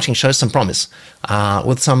beginning. Writing shows some promise.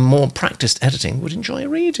 With some more practiced editing, would enjoy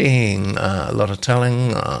reading. A lot of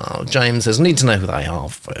telling. James says, need to know who they are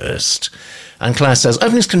first. And Claire says,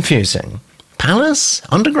 opening's confusing. Palace?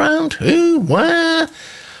 Underground? Who? Where?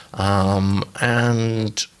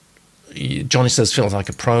 And Johnny says, feels like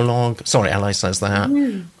a prologue. Sorry, LA says that.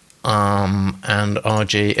 And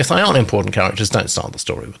RG, if they aren't important characters, don't start the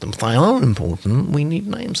story with them. If they are important, we need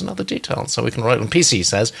names and other details so we can write them. PC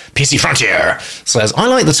says, PC Frontier says, I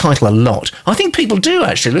like the title a lot. I think people do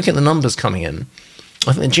actually. Look at the numbers coming in.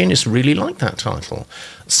 I think the Genius really like that title.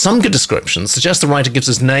 Some good descriptions suggest the writer gives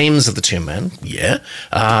us names of the two men. Yeah.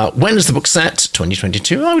 When is the book set?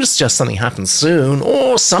 2022. I would suggest something happens soon,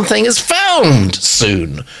 or something is found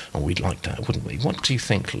soon. Oh, we'd like that, wouldn't we? What do you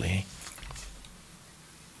think, Lee?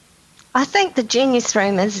 I think the Genius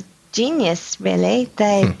Room is genius, really.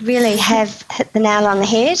 They really have hit the nail on the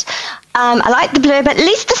head. I like the blurb, but at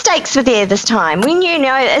least the stakes were there this time. We knew,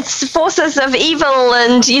 it's forces of evil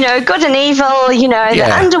and, good and evil,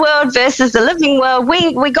 the underworld versus the living world.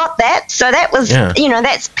 We got that. So that was,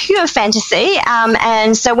 that's pure fantasy.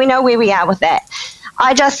 And so we know where we are with that.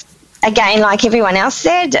 I just, again, like everyone else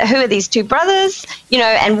said, who are these two brothers?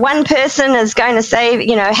 And one person is going to say,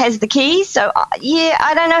 has the key. So,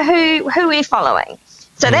 I don't know who we're following.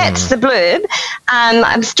 So that's the blurb.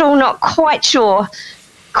 I'm still not quite sure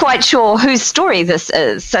whose story this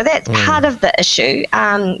is. So that's part of the issue.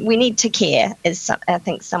 We need to care, as I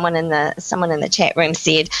think someone in the chat room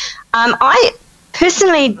said. I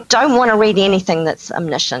personally don't want to read anything that's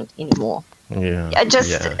omniscient anymore.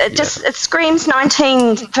 It screams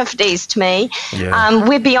 1950s to me.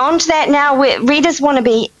 We're beyond that now. Readers want to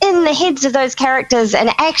be in the heads of those characters and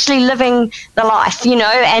actually living the life,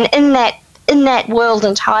 and in in that world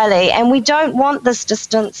entirely, and we don't want this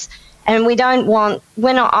distance. And I don't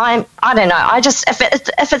know. I just,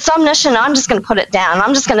 if it's omniscient, I'm just going to put it down.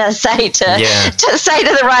 I'm just going to say to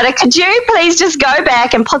the writer, could you please just go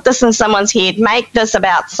back and put this in someone's head, make this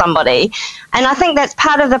about somebody? And I think that's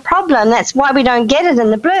part of the problem. That's why we don't get it in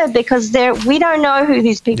the blurb, because we don't know who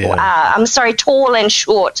these people are. I'm sorry, tall and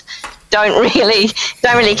short don't really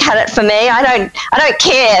cut it for me. I don't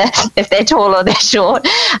care if they're tall or they're short.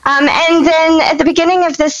 And then at the beginning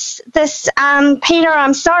of this Peter,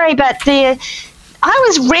 I'm sorry, but I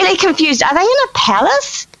was really confused. Are they in a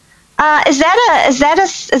palace? Is that a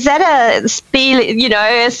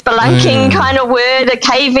spelunking kind of word, a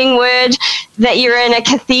caving word, that you're in a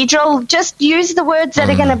cathedral? Just use the words that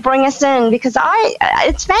are going to bring us in, because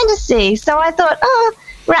it's fantasy. So I thought,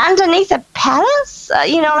 we're underneath a palace?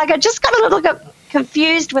 I just got a little bit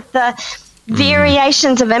confused with the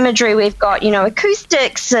variations of imagery we've got,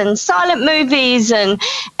 acoustics and silent movies and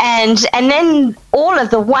then all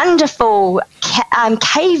of the wonderful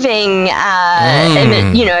caving,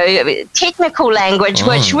 technical language,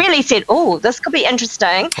 which really said, this could be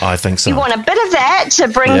interesting. I think so. You want a bit of that to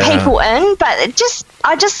bring people in, but it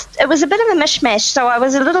was a bit of a mishmash, so I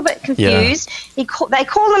was a little bit confused. They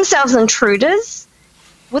call themselves intruders.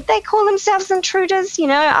 Would they call themselves intruders?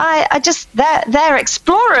 They're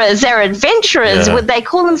explorers, they're adventurers. Yeah. Would they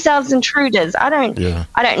call themselves intruders? I don't know.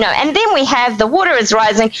 And then we have the water is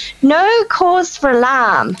rising. No cause for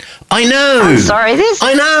alarm. I know. I'm sorry. There's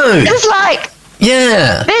like.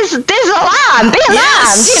 Yeah. There's alarm. Be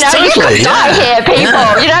alarmed. Totally, you could die here, people.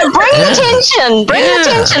 Bring attention. Bring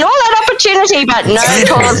attention. All that opportunity, but no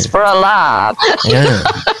cause for alarm. Yeah.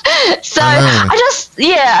 So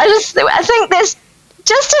I think there's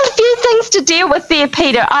just a few things to deal with there,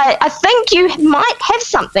 Peter. I think you might have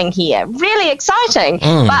something here really exciting,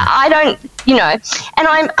 but I don't, and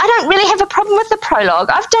I don't really have a problem with the prologue.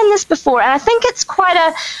 I've done this before, and I think it's quite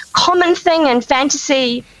a common thing in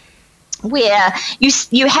fantasy where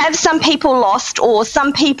you have some people lost or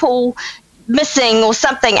some people missing or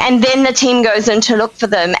something, and then the team goes in to look for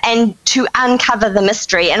them and to uncover the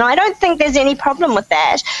mystery. And I don't think there's any problem with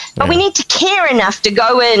that, but we need to care enough to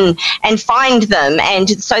go in and find them.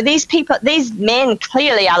 And so these men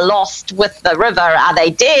clearly are lost with the river. Are they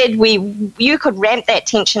dead? You could ramp that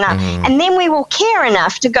tension up, and then we will care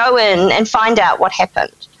enough to go in and find out what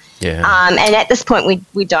happened. And at this point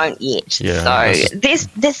we don't yet. So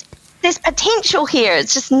there's potential here.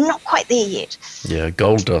 It's just not quite there yet. Yeah,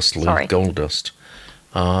 gold dust, Lou. Sorry. Gold dust.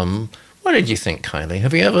 What did you think, Kylie?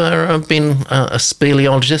 Have you ever been a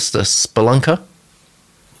speleologist, a spelunker?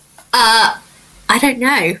 I don't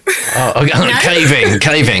know. No?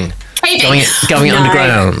 Caving. Going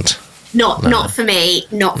underground. Not for me.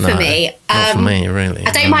 Not for me. Not for me, really.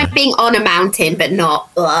 I don't mind being on a mountain, but not.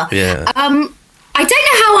 Yeah. I don't know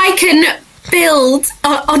how I can build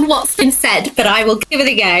on what's been said, but I will give it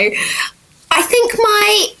a go. I think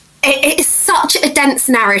it is such a dense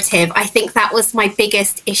narrative. I think that was my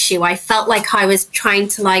biggest issue. I felt like I was trying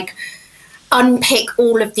to unpick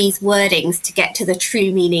all of these wordings to get to the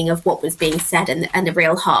true meaning of what was being said and the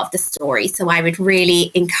real heart of the story. So I would really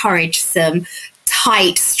encourage some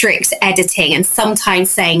tight, strict editing, and sometimes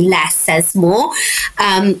saying less says more.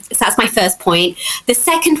 So that's my first point. The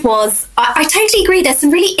second was, I totally agree, there's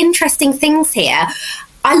some really interesting things here.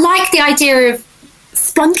 I like the idea of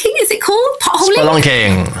splunking, is it called? Potholing?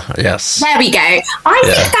 Spelunking, yes. There we go. I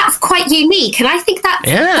think that's quite unique, and I think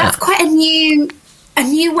that's quite a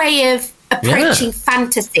new way of approaching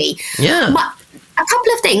fantasy. Yeah. A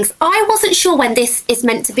couple of things. I wasn't sure when this is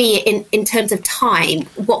meant to be in terms of time.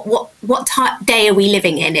 What day are we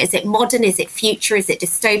living in? Is it modern? Is it future? Is it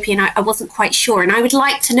dystopian? I wasn't quite sure, and I would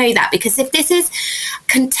like to know that, because if this is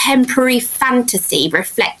contemporary fantasy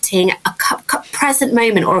reflecting a present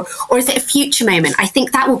moment, or is it a future moment, I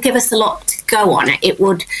think that will give us a lot to go on.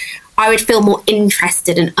 I would feel more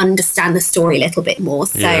interested and understand the story a little bit more.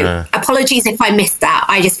 So apologies if I missed that.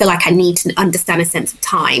 I just feel like I need to understand a sense of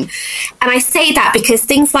time. And I say that because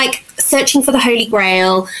things like Searching for the Holy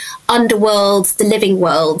Grail, Underworlds, The Living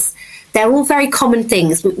Worlds, they're all very common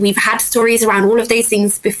things. We've had stories around all of those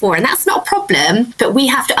things before, and that's not a problem, but we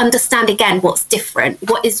have to understand again what's different.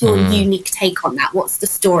 What is your unique take on that? What's the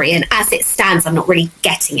story? And as it stands, I'm not really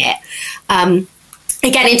getting it.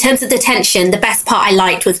 Again, in terms of the tension, the best part I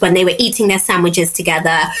liked was when they were eating their sandwiches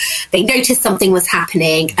together. They noticed something was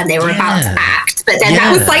happening and they were about to act. But then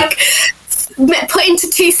that was put into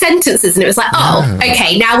two sentences, and it was like,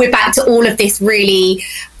 okay, now we're back to all of this really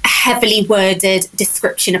heavily worded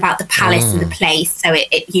description about the palace and the place. So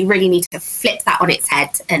you really need to flip that on its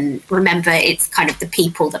head and remember it's kind of the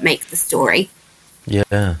people that make the story.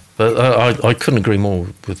 Yeah, but I couldn't agree more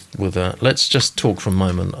with that. Let's just talk for a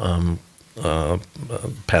moment,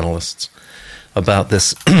 panelists, about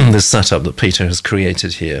this this setup that Peter has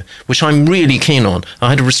created here, which I'm really keen on. I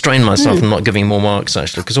had to restrain myself from not giving more marks,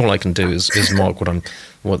 actually, because all I can do is mark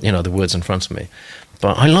the words in front of me.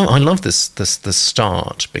 But I love this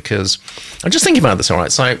start, because I'm just thinking about this. All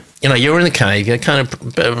right, so you're in a cave, you're kind of a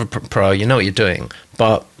bit of a pro, you know what you're doing,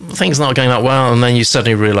 but things are not going that well, and then you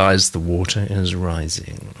suddenly realise the water is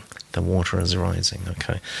rising. The water is rising.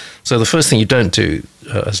 Okay, so the first thing you don't do,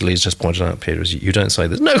 as Lee's just pointed out, Peter, is you don't say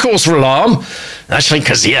there's no cause for alarm. Actually,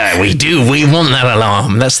 because we do. We want that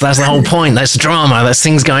alarm. That's the whole point. That's drama. That's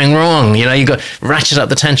things going wrong. You got ratchet up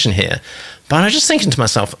the tension here. But I was just thinking to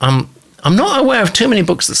myself, I'm not aware of too many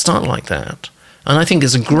books that start like that. And I think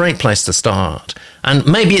it's a great place to start. And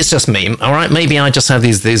maybe it's just me, all right? Maybe I just have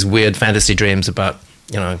these weird fantasy dreams about,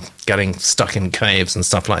 getting stuck in caves and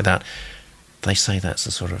stuff like that. They say that's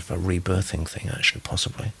a sort of a rebirthing thing, actually,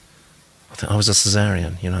 possibly. I was a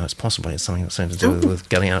cesarean, it's possibly it's something that's something to do with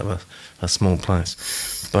getting out of a small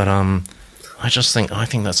place. But I think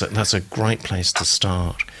that's a great place to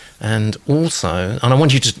start. And also, and I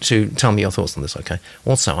want you to tell me your thoughts on this, okay?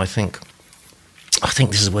 Also, I think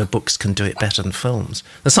this is where books can do it better than films.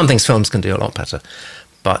 There's some things films can do a lot better.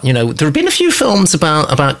 But, there have been a few films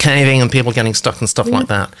about caving and people getting stuck and stuff like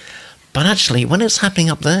that. But actually, when it's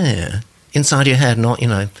happening up there, inside your head, not,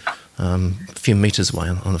 a few meters away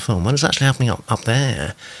on the film, when it's actually happening up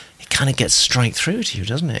there, it kind of gets straight through to you,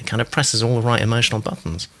 doesn't it? It kind of presses all the right emotional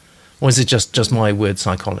buttons. Or is it just my weird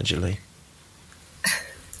psychology, Lee?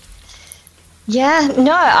 Yeah,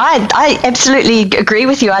 no, I absolutely agree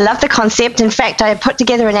with you. I love the concept. In fact, I put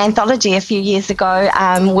together an anthology a few years ago,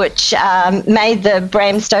 which made the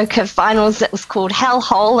Bram Stoker finals. It was called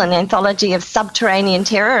Hellhole, an anthology of subterranean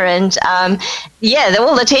terror. And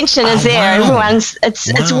all the tension is there. Wow.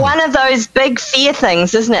 It's one of those big fear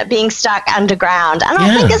things, isn't it? Being stuck underground. And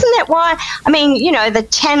I think, isn't that why? I mean, the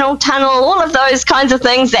tunnel, all of those kinds of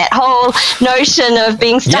things. That whole notion of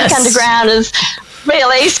being stuck underground is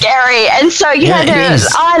really scary, and so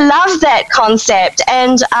I love that concept,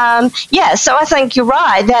 and so I think you're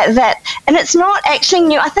right that and it's not actually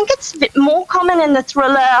new. I think it's a bit more common in the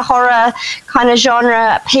thriller horror kind of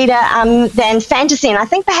genre, Peter, than fantasy, and I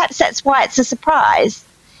think perhaps that's why it's a surprise.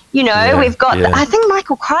 We've got I think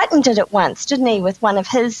Michael Crichton did it once, didn't he, with one of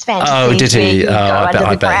his fantasies? Oh, did he? I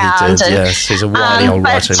bet he did. Yes, he's a wily old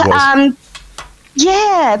writer.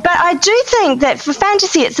 Yeah, but I do think that for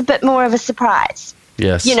fantasy it's a bit more of a surprise.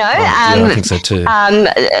 Yes. I think so too.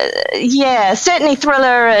 Certainly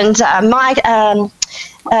thriller, and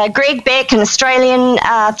Greg Beck, an Australian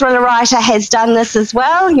thriller writer, has done this as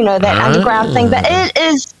well, that underground thing. But it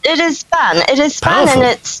is fun. It is fun, powerful.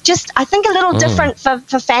 And it's just, I think, a little different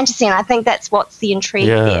for fantasy, and I think that's what's the intrigue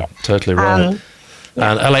there. Yeah, totally right.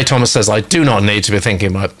 And L.A. Thomas says, I do not need to be thinking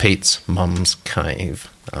about Pete's mum's cave.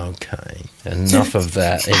 Okay, enough of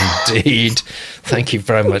that, indeed. Thank you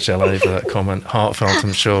very much, L.A., for that comment. Heartfelt,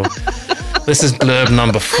 I'm sure. This is blurb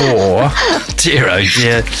number 4. Dear, oh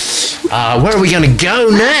dear. Where are we going to go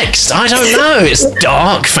next? I don't know. It's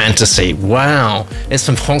dark fantasy. Wow. It's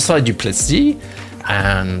from François Duplessis,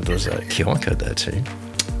 and there's a QR code there too.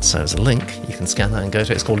 So there's a link. You can scan that and go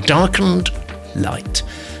to it. It's called Darkened Light.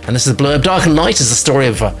 And this is the blurb. Darkened Light is the story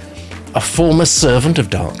of a former servant of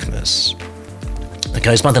darkness that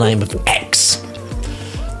goes by the name of X.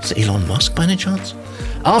 Is it Elon Musk by any chance?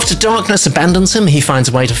 After darkness abandons him, he finds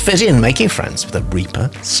a way to fit in, making friends with a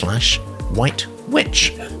Reaper/White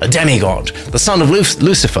Witch, a demigod, the son of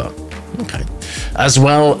Lucifer. Okay. As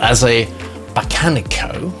well as a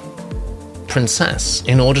Bacanico princess,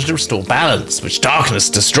 in order to restore balance, which darkness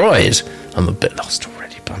destroyed. I'm a bit lost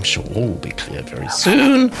already, but I'm sure all will be clear very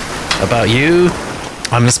soon. About you,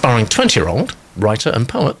 I'm an aspiring 20-year-old writer and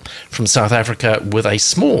poet from South Africa with a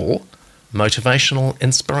small motivational,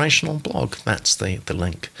 inspirational blog. That's the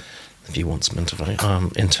link. If you want some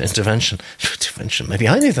intervention, maybe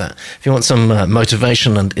I need that. If you want some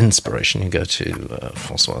motivation and inspiration, you go to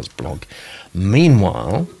François' blog.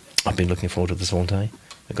 Meanwhile, I've been looking forward to this all day.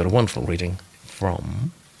 I've got a wonderful reading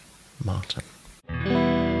from Martin.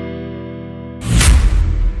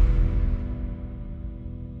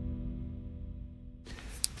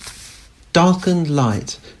 Darkened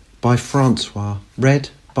Light by Francois,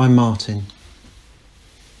 read by Martin.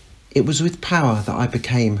 It was with power that I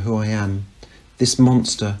became who I am, this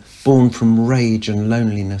monster born from rage and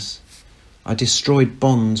loneliness. I destroyed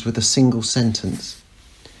bonds with a single sentence.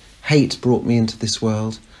 Hate brought me into this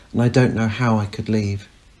world, and I don't know how I could leave.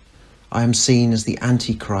 I am seen as the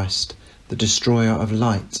Antichrist, the destroyer of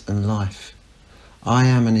light and life. I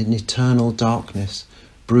am an eternal darkness,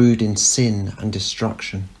 brewed in sin and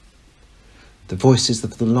destruction. The voices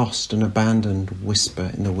of the lost and abandoned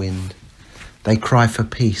whisper in the wind. They cry for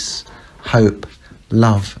peace, hope,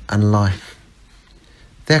 love and life.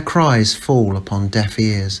 Their cries fall upon deaf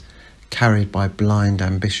ears, carried by blind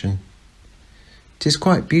ambition. 'Tis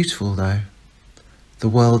quite beautiful, though. The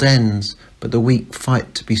world ends, but the weak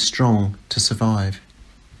fight to be strong, to survive.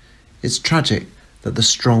 It's tragic that the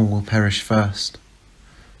strong will perish first.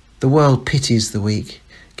 The world pities the weak,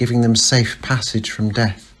 giving them safe passage from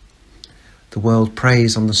death. The world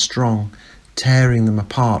preys on the strong, tearing them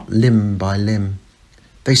apart limb by limb.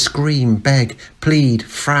 They scream, beg, plead,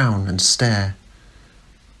 frown and stare.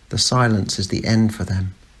 The silence is the end for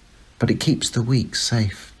them, but it keeps the weak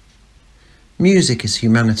safe. Music is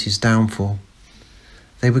humanity's downfall.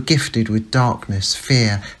 They were gifted with darkness,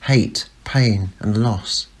 fear, hate, pain and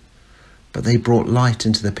loss. But they brought light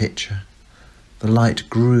into the picture. The light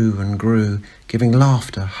grew and grew, giving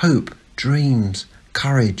laughter, hope, dreams,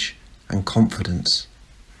 courage and confidence.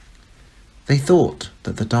 They thought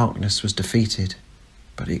that the darkness was defeated,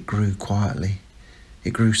 but it grew quietly.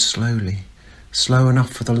 It grew slowly, slow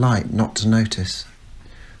enough for the light not to notice.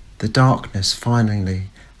 The darkness finally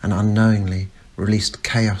and unknowingly released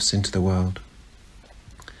chaos into the world.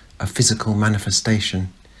 A physical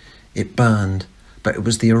manifestation. It burned, but it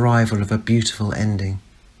was the arrival of a beautiful ending.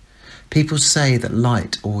 People say that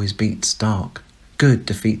light always beats dark. Good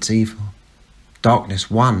defeats evil.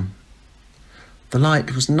 Darkness won. The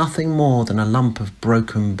light was nothing more than a lump of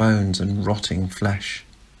broken bones and rotting flesh.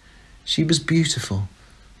 She was beautiful,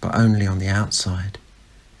 but only on the outside.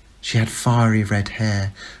 She had fiery red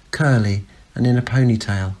hair, curly and in a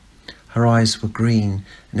ponytail. Her eyes were green,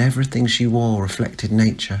 and everything she wore reflected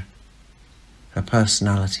nature. Her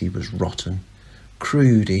personality was rotten,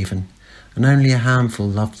 crude even, and only a handful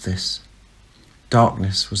loved this.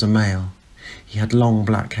 Darkness was a male. He had long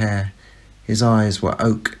black hair. His eyes were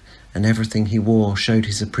oak, and everything he wore showed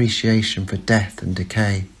his appreciation for death and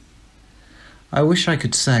decay. I wish I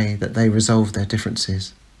could say that they resolved their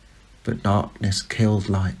differences, but darkness killed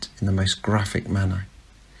light in the most graphic manner.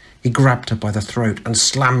 He grabbed her by the throat and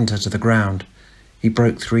slammed her to the ground. He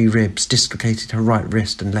broke 3 ribs, dislocated her right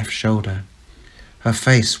wrist and left shoulder. Her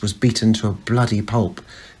face was beaten to a bloody pulp,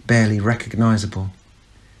 barely recognisable.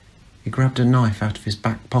 He grabbed a knife out of his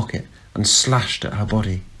back pocket and slashed at her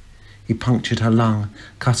body. He punctured her lung,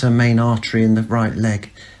 cut her main artery in the right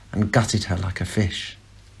leg, and gutted her like a fish.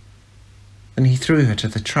 Then he threw her to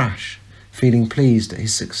the trash, feeling pleased at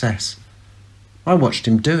his success. I watched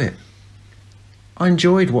him do it. I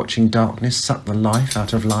enjoyed watching darkness suck the life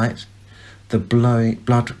out of light, the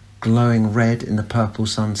blood glowing red in the purple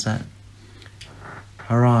sunset.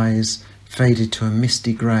 Her eyes faded to a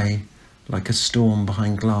misty grey, like a storm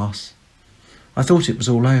behind glass. I thought it was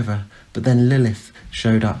all over, but then Lilith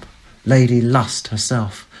showed up, Lady Lust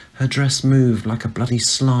herself. Her dress moved like a bloody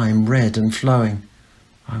slime, red and flowing.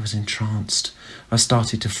 I was entranced. I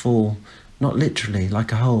started to fall, not literally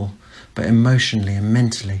like a hole, but emotionally and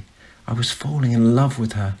mentally. I was falling in love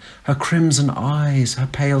with her, her crimson eyes, her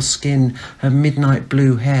pale skin, her midnight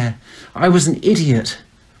blue hair. I was an idiot.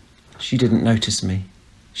 She didn't notice me.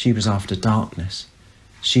 She was after darkness.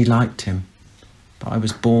 She liked him, but I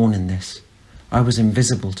was born in this. I was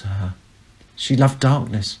invisible to her. She loved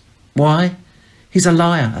darkness. Why? He's a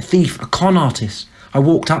liar, a thief, a con artist. I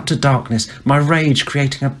walked up to darkness, my rage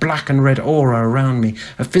creating a black and red aura around me,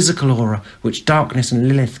 a physical aura which darkness and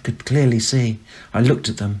Lilith could clearly see. I looked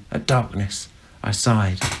at them, at darkness. I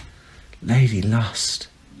sighed. Lady Lust.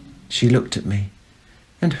 She looked at me.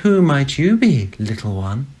 And who might you be, little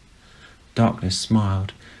one? Darkness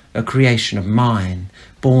smiled. A creation of mine,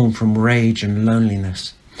 born from rage and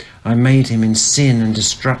loneliness. I made him in sin and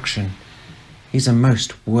destruction. He's a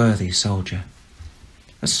most worthy soldier.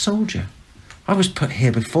 A soldier? I was put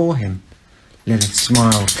here before him. Lilith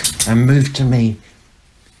smiled and moved to me.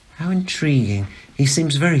 How intriguing. He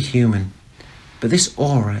seems very human. But this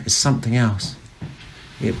aura is something else.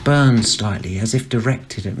 It burns slightly, as if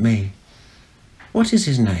directed at me. What is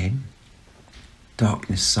his name?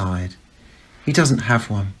 Darkness sighed. He doesn't have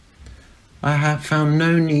one. I have found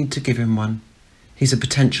no need to give him one. He's a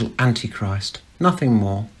potential antichrist, nothing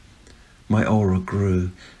more. My aura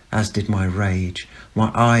grew, as did my rage.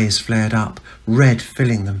 My eyes flared up, red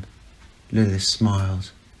filling them. Lilith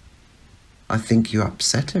smiled. I think you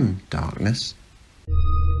upset him, Darkness.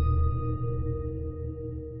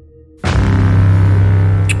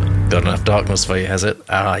 Got enough darkness for you, has it?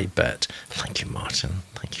 I bet. Thank you, Martin.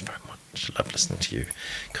 Thank you very much. She loved listening to you.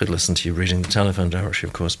 Could listen to you reading the telephone directory,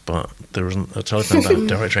 of course, but there isn't a telephone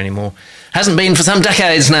directory anymore. Hasn't been for some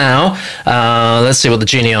decades now. Let's see what the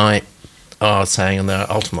genii are saying in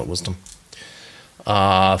their ultimate wisdom.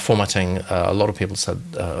 Formatting, a lot of people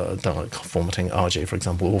said don't like formatting. RG, for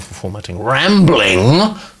example, awful formatting.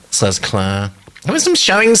 Rambling, says Claire. Have some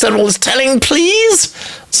showings that all is telling, please,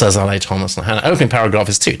 says L.A. Thomas. And Hannah, opening paragraph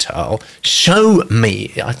is too tell. Show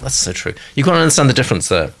me. Yeah, that's so true. You've got to understand the difference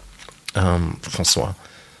there, Francois,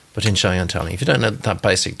 between showing and telling. If you don't know that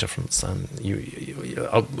basic difference, then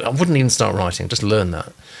I wouldn't even start writing. Just learn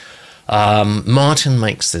that. Martin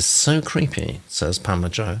makes this so creepy, says Pamela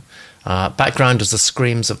Joe. Background is the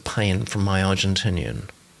screams of pain from my Argentinian.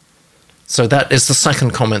 So that is the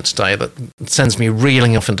second comment today that sends me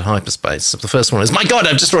reeling off into hyperspace. The first one is, my God,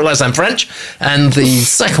 I've just realised I'm French. And the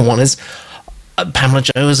second one is, Pamela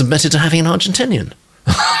Joe has admitted to having an Argentinian.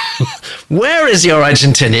 Where is your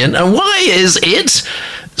Argentinian and why is it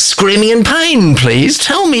screaming in pain, please?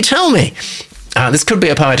 Tell me. This could be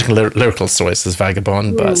a poetic and lyrical story, says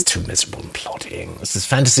Vagabond, but it's too miserable and plodding. This is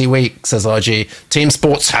Fantasy Week, says RG. Team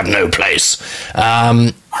sports have no place.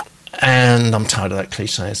 And I'm tired of that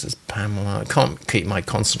cliche, says Pamela. I can't keep my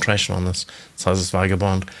concentration on this, says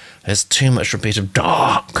Vagabond. There's too much repeat of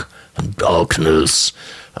dark and darkness.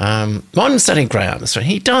 Martin setting grey atmosphere.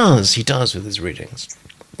 He does with his readings.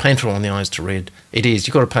 Painful on the eyes to read. It is.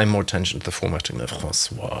 You've got to pay more attention to the formatting of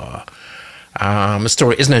Francois. A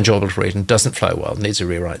story isn't enjoyable to read and doesn't flow well. Needs a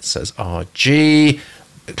rewrite, says RG.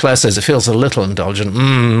 Claire says it feels a little indulgent.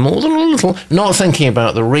 More than a little. Not thinking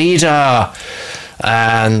about the reader.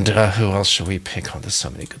 And who else shall we pick on? There's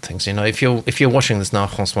so many good things. You know, if you're watching this now,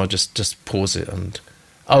 Francois, just pause it and...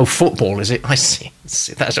 Oh, football, is it? I see.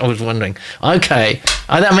 That's what I was wondering. Okay.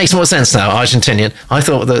 That makes more sense now, Argentinian. I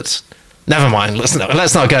thought that... Never mind. Let's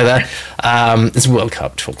not go there. It's World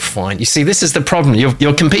Cup talk. Fine. You see, this is the problem.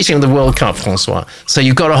 You're competing in the World Cup, Francois. So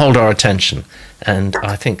you've got to hold our attention. And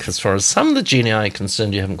I think as far as some of the genii are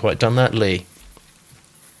concerned, you haven't quite done that, Lee.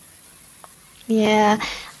 Yeah.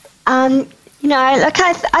 You know, look,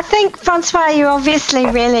 I think, Francois, you obviously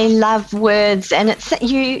really love words, and it's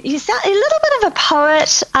you sound a little bit of a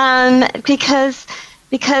poet,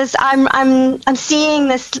 because I'm seeing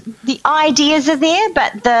this. The ideas are there,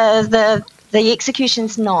 but the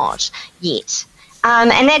execution's not yet.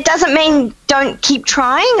 And that doesn't mean don't keep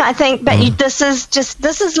trying. I think, but this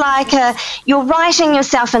is like you're writing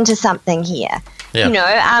yourself into something here. Yeah. You know,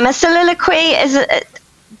 a soliloquy is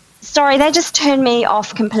sorry, they just turned me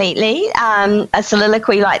off completely. A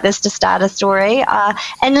soliloquy like this to start a story,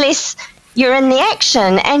 unless you're in the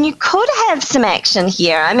action, and you could have some action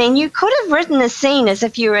here. I mean, you could have written a scene as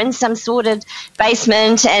if you were in some sordid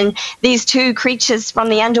basement and these two creatures from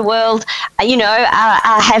the underworld, you know,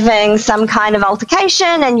 are having some kind of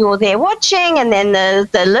altercation, and you're there watching, and then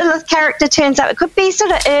the Lilith character turns up. It could be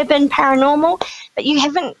sort of urban paranormal, but you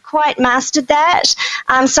haven't quite mastered that.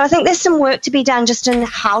 So I think there's some work to be done just in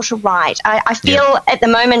how to write. I feel at the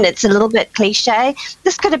moment it's a little bit cliche.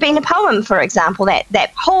 This could have been a poem, for example.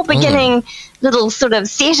 That whole beginning little sort of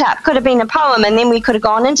setup could have been a poem, and then we could have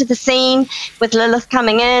gone into the scene with Lilith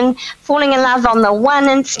coming in, falling in love on the one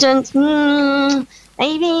instant.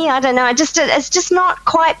 Maybe, I don't know. It's just not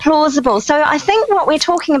quite plausible. So I think what we're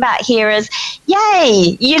talking about here is,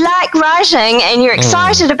 yay, you like writing and you're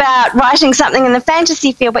excited about writing something in the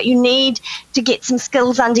fantasy field, but you need to get some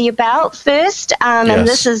skills under your belt first. And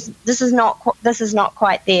this is not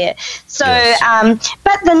quite there. So,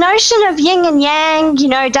 but the notion of yin and yang, you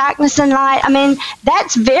know, darkness and light, I mean,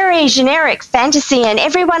 that's very generic fantasy, and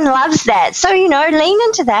everyone loves that. So, you know, lean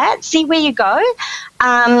into that, see where you go.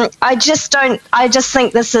 I just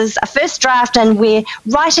think this is a first draft, and we're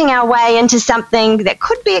writing our way into something that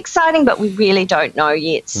could be exciting, but we really don't know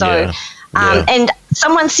yet. So, and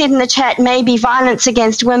someone said in the chat, maybe violence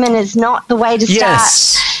against women is not the way to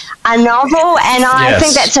start a novel, and I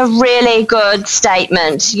think that's a really good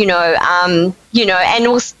statement. You know, and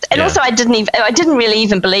also I didn't really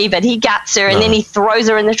even believe it. He guts her and then he throws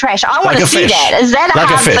her in the trash. I want to see that. Is that a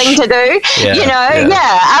hard thing to do? Yeah. You know,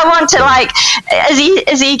 I want to, like,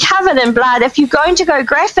 is he covered in blood? If you're going to go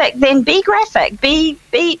graphic, then be graphic. Be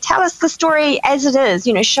tell us the story as it is.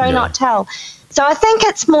 You know, show not tell. So I think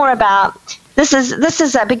it's more about this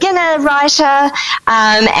is a beginner writer,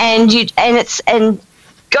 and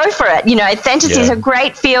go for it. You know, fantasy is a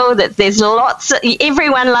great field. There's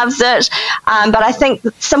everyone loves it, but I think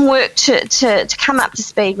some work to come up to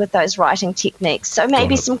speed with those writing techniques. So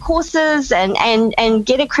maybe some courses and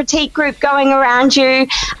get a critique group going around you,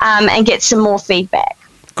 and get some more feedback.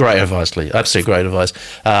 Great advice, Lee. Absolutely great advice.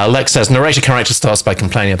 Lex says, narrator character starts by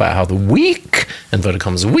complaining about how the weak, inverted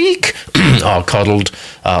commas, weak, are coddled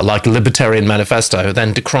like a libertarian manifesto,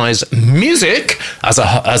 then decries music as a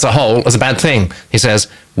whole as a bad thing. He says,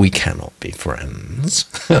 we cannot be friends.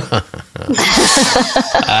 And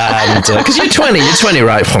because you're 20,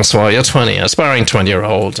 right, Francois? You're 20, aspiring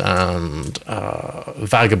 20-year-old. And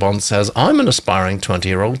Vagabond says, I'm an aspiring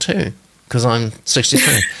 20-year-old too, because I'm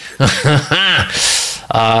 63.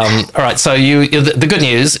 All right, so the good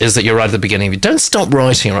news is that you're right at the beginning. Don't stop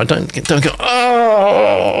writing, right? Don't go,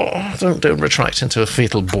 don't retract into a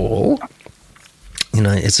fetal ball. You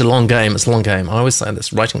know, it's a long game. It's a long game. I always say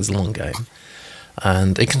this, writing is a long game.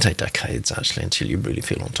 And it can take decades, actually, until you really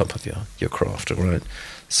feel on top of your craft, right?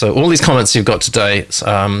 So all these comments you've got today,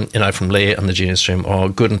 from Lee and the Genius Stream are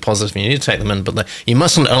good and positive. You need to take them in, but you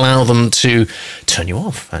mustn't allow them to turn you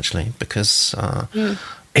off, actually, because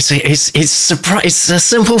it's a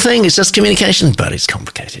simple thing. It's just communication, but it's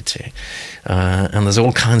complicated too. And there's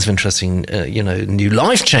all kinds of interesting, new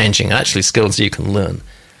life-changing, actually, skills you can learn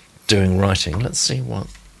doing writing. Let's see what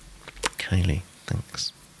Kaylee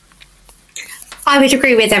thinks. I would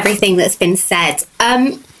agree with everything that's been said.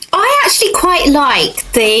 I actually quite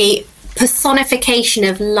like the personification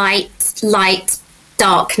of light,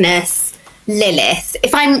 darkness, Lilith.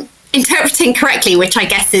 If I'm interpreting correctly, which I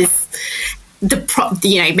guess is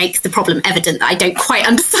makes the problem evident that I don't quite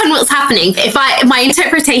understand what's happening. But my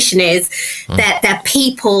interpretation is that they're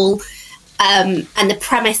people, and the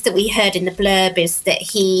premise that we heard in the blurb is that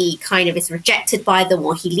he kind of is rejected by them,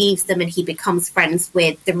 or he leaves them and he becomes friends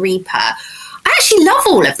with the Reaper. I actually love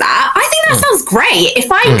all of that. I think that sounds great.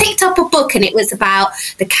 If I picked up a book and it was about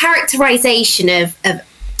the characterization of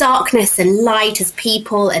darkness and light as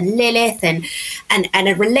people, and Lilith and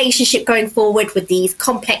a relationship going forward with these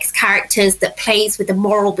complex characters that plays with the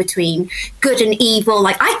moral between good and evil,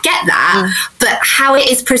 like, I get that, but how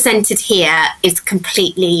it is presented here is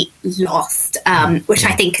completely lost, which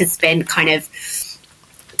I think has been kind of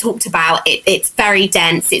talked about. It's very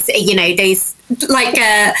dense. It's, those, like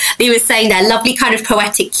Lee was saying, they're lovely kind of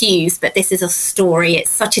poetic cues, but this is a story. It's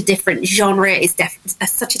such a different genre. It's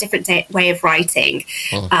such a different way of writing,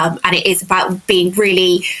 and it is about being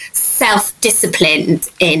really self-disciplined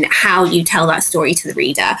in how you tell that story to the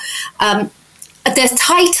reader. The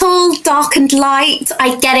title, Dark and Light,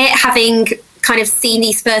 I get it, having kind of seen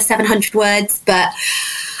these first 700 words, but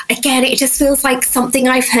again, it just feels like something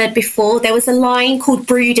I've heard before. There was a line called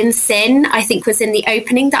Brood and Sin, I think was in the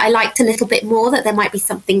opening, that I liked a little bit more, that there might be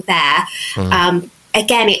something there.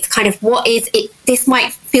 Again, it's kind of, what is it? This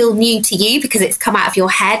might feel new to you because it's come out of your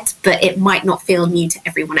head, but it might not feel new to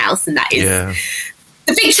everyone else. And that is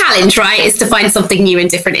the big challenge, right? Is to find something new and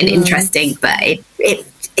different and interesting. But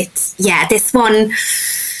it's this one,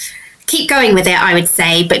 keep going with it, I would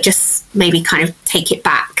say, but just maybe kind of take it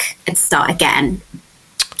back and start again.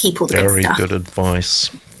 Keep all the very good stuff. Good advice.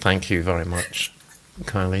 Thank you very much,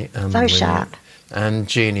 Kylie. And so sharp. And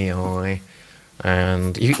Jeannie I.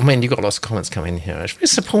 And you've got lots of comments coming in here. It's very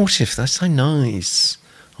supportive. That's so nice.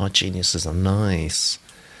 Our geniuses are nice.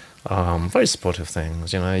 Very supportive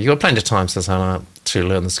things. You've got plenty of time since I'm out to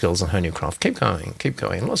learn the skills and hone your craft. Keep going.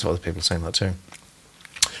 Lots of other people saying that too.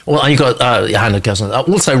 Well, you got Hannah Guzman.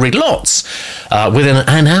 Also read lots. Within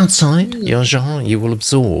and outside your genre, you will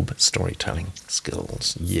absorb storytelling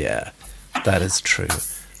skills. Yeah, that is true.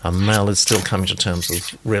 Mel is still coming to terms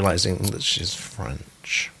with realizing that she's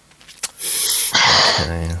French.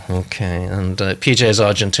 Okay. And PJ is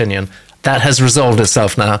Argentinian. That has resolved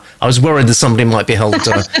itself now. I was worried that somebody might be held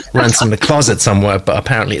ransom in the closet somewhere, but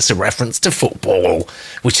apparently it's a reference to football,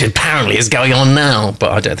 which apparently is going on now.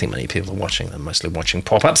 But I don't think many people are watching. They're mostly watching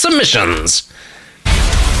pop-up submissions.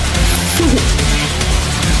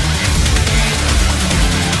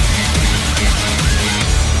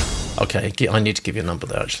 Okay, I need to give you a number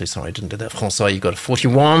there, actually. Sorry, I didn't do that. François, you got a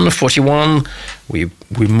 41. We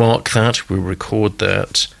mark that, we record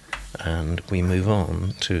that, and we move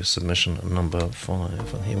on to submission number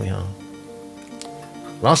 5. And here we are.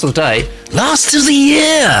 Last of the day. Last of the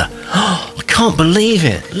year! Oh, I can't believe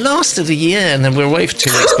it. Last of the year, and then we're away for 2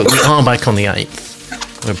 weeks, but we are back on the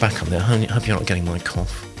 8th. We're back on there. I hope you're not getting my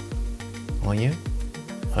cough. Are you?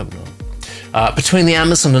 Hope not. Between the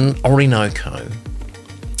Amazon and Orinoco.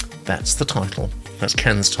 That's the title. That's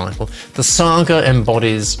Ken's title. The saga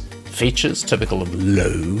embodies features typical of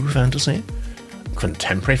low fantasy,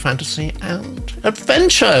 contemporary fantasy, and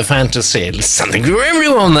adventure fantasy. There's something for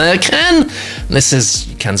everyone there, Ken. This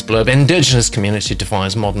is Ken's blurb. Indigenous community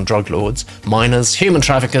defies modern drug lords, miners, human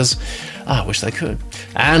traffickers. I wish they could.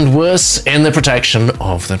 And worse, in the protection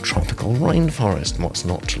of the tropical rainforest. What's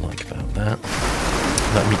not to like about that?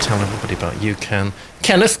 let me tell everybody about you, Ken.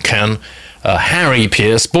 Kenneth, Ken, Harry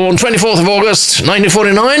Pierce, born 24th of August,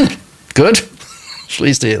 1949. Good.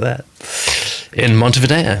 Pleased to hear that. In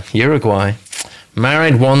Montevideo, Uruguay.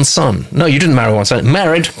 Married, one son. No, you didn't marry one son.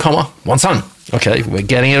 Married, one son. Okay, we're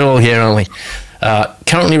getting it all here, aren't we?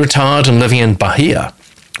 Currently retired and living in Bahia,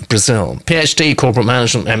 Brazil. PhD, corporate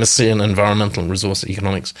management, MSc in environmental and resource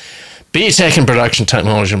economics. BTech in production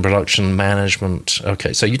technology and production management.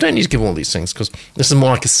 Okay, so you don't need to give all these things because this is more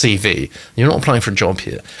like a CV. You're not applying for a job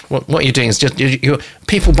here. What you're doing is just you're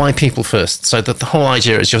people by people first. So that the whole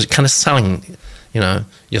idea is you're kind of selling,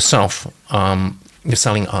 yourself. You're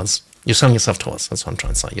selling us. You're selling yourself to us. That's what I'm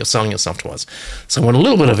trying to say. You're selling yourself to us. So I want a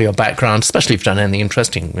little bit of your background, especially if you've done anything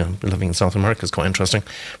interesting. Living in South America is quite interesting.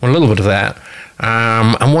 I want a little bit of that.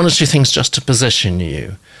 And one or two things just to position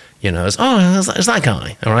you. As that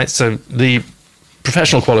guy. All right. So the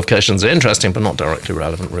professional qualifications are interesting, but not directly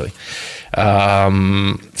relevant, really.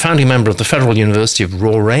 Founding member of the Federal University of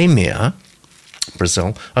Roraima,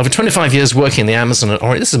 Brazil. Over 25 years working in the Amazon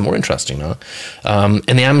this is more interesting now.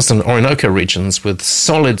 In the Amazon Orinoco regions with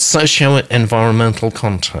solid socio-environmental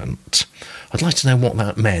content. I'd like to know what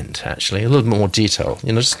that meant, actually, a little more detail.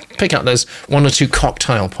 Just pick up those one or two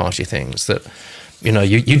cocktail party things that.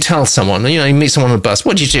 You tell someone, you meet someone on a bus,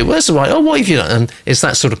 what do you do? Where's the right? Oh, what have you done? And it's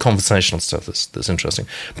that sort of conversational stuff that's interesting.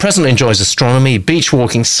 Presently enjoys astronomy, beach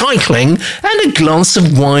walking, cycling, and a glass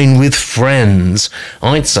of wine with friends.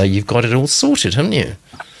 I'd say you've got it all sorted, haven't you?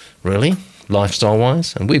 Really?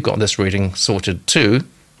 Lifestyle-wise? And we've got this reading sorted too,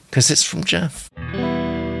 because it's from Jeff.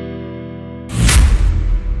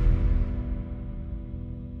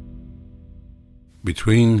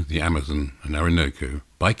 Between the Amazon and Orinoco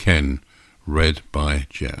by Ken, read by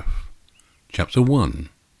Jeff. Chapter 1.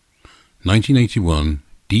 1981,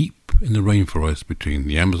 deep in the rainforest between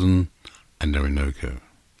the Amazon and Orinoco.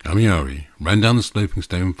 Amiari ran down the sloping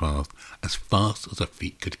stone path as fast as her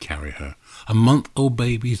feet could carry her, a month-old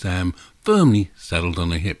baby Zam firmly saddled on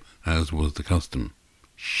her hip, as was the custom.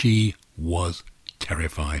 She was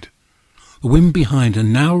terrified. The wind behind her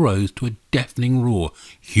now rose to a deafening roar.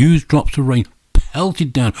 Huge drops of rain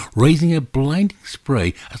pelted down, raising a blinding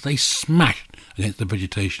spray as they smashed against the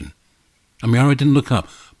vegetation. Amiara didn't look up,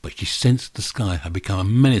 but she sensed the sky had become a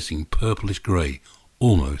menacing purplish grey,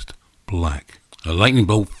 almost black. A lightning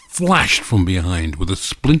bolt flashed from behind with a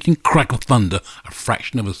splinting crack of thunder a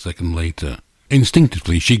fraction of a second later.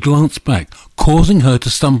 Instinctively she glanced back, causing her to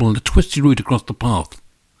stumble on a twisted route across the path.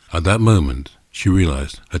 At that moment she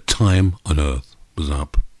realized her time on Earth was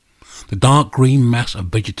up. The dark green mass of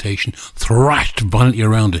vegetation thrashed violently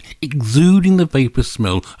around her, exuding the vaporous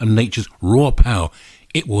smell of nature's raw power.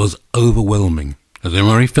 It was overwhelming. As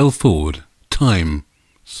Emery fell forward, time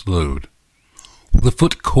slowed. With a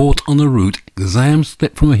foot caught on the root, Zam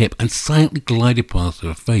slipped from her hip and silently glided past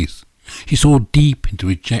her face. She saw deep into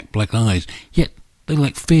his jet-black eyes, yet they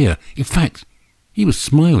lacked fear. In fact, he was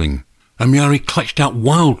smiling. Amiari clutched out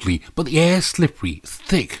wildly, but the air slippery,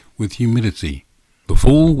 thick with humidity. The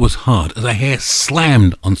fall was hard as her hair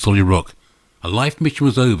slammed on solid rock. Her life mission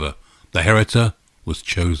was over. The Heritor was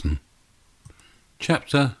chosen.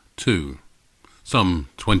 Chapter 2. Some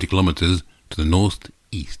 20 kilometres to the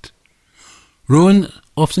northeast. Rowan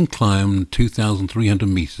often climbed 2,300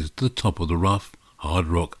 metres to the top of the rough, hard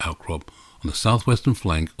rock outcrop on the southwestern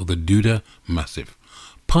flank of the Duda Massif,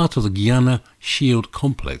 part of the Guiana Shield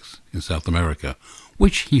Complex in South America,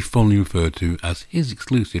 which he fondly referred to as his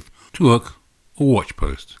exclusive Tuareg or watch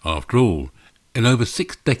post. After all, in over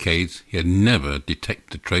 6 decades he had never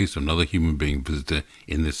detected a trace of another human being visitor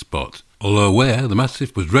in this spot, although aware the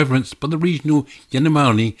massif was reverenced by the regional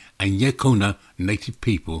Yanomami and Yekona native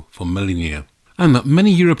people for millennia, and that many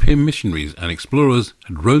European missionaries and explorers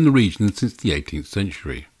had roamed the region since the 18th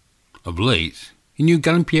century. Of late, he knew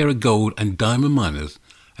Galimpiera gold and diamond miners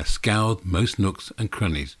had scoured most nooks and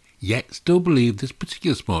crannies, yet still believed this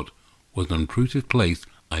particular spot was an intrusive place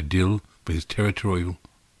ideal for his territorial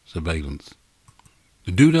surveillance.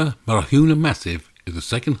 The Duda Marahuna Massif is the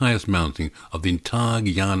second highest mountain of the entire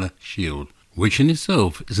Guiana Shield, which in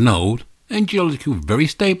itself is an old and geologically very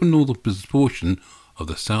stable northern portion of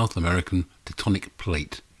the South American tectonic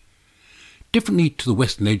plate. Differently to the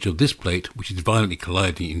western edge of this plate, which is violently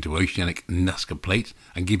colliding into oceanic Nazca Plate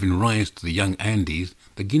and giving rise to the young Andes,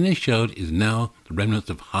 the Guiana Shield is now the remnants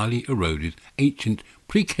of highly eroded, ancient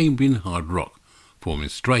Precambrian hard rock, forming a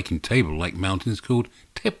striking table-like mountains called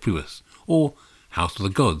Tepruas, or House of the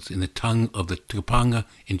Gods in the tongue of the Tupanga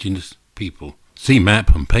indigenous people. See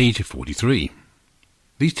map on page 43.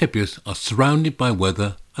 These tepuas are surrounded by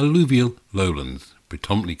weather alluvial lowlands,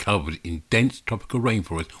 predominantly covered in dense tropical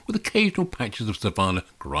rainforest with occasional patches of savanna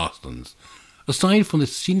grasslands. Aside from the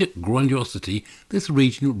scenic grandiosity, this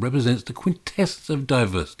region represents the quintessence of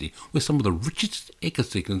diversity with some of the richest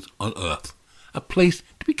ecosystems on Earth, a place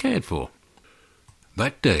to be cared for.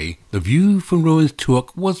 That day, the view from Rowan's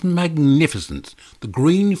Tuath was magnificent. The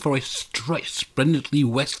green forest stretched splendidly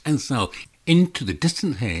west and south into the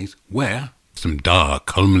distant haze where some dark,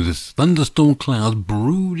 cumulus thunderstorm clouds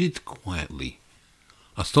brooded quietly.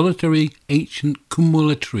 A solitary, ancient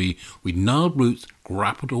kumula tree with gnarled roots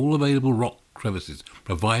grappled all available rock crevices,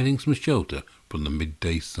 providing some shelter from the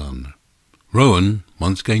midday sun. Rowan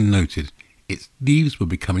once again noted its leaves were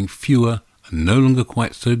becoming fewer and no longer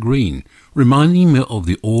quite so green, reminding me of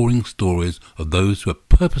the awing stories of those who had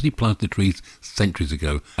purposely planted the trees centuries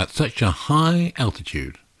ago at such a high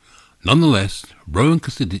altitude. Nonetheless, Rowan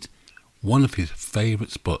considered it one of his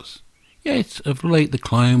favourite spots. Yet, of late the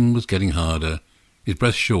climb was getting harder, his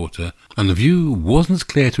breath shorter, and the view wasn't as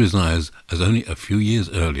clear to his eyes as only a few years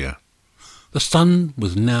earlier. The sun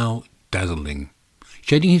was now dazzling.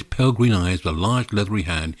 Shading his pale green eyes with a large leathery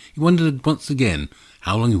hand, he wondered once again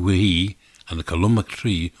how long he and the Kaluma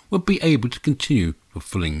tree would be able to continue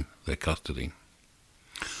fulfilling their custody.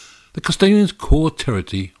 The Custodian's core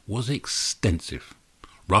territory was extensive.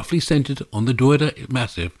 Roughly centred on the Dueda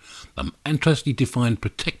Massif, the ancestrally defined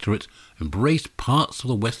protectorate embraced parts of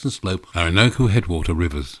the western slope of Orinoco headwater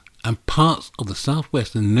rivers and parts of the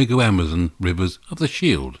southwestern Nego-Amazon rivers of the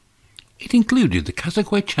Shield. It included the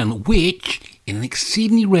Casaquay Channel, which, in an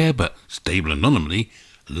exceedingly rare but stable anomaly,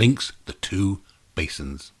 links the two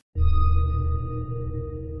basins.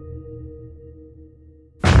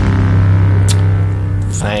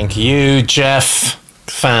 Thank you, Jeff.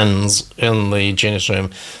 Fans in the Genius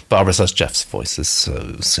Room. Barbara says Jeff's voice is so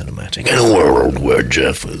cinematic. In a world where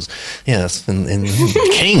Jeff is, yes, in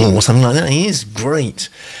King or something like that, he is great.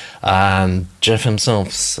 And Jeff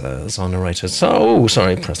himself says, our narrator,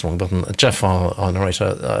 press the wrong button. Jeff, our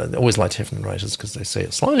narrator, always like to hear from the narrators because they say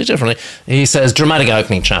it slightly differently. He says, dramatic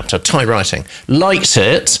opening chapter, tight writing. Liked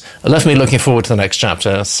it, left me looking forward to the next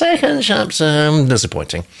chapter. Second chapter,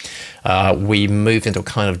 disappointing. We move into a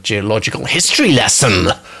kind of geological history lesson,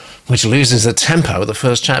 which loses the tempo of the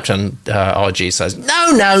first chapter. And RG says,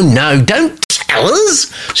 no, don't tell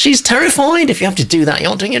us. She's terrified. If you have to do that,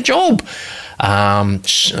 you're not doing your job.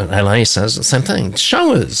 LA says the same thing.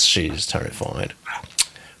 Show us she's terrified.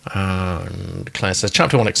 And Claire says,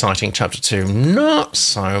 chapter 1 exciting, chapter 2 not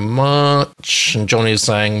so much. And Johnny is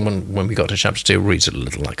saying, when we got to chapter 2, reads it a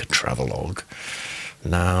little like a travelogue.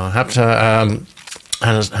 Now, Hannah,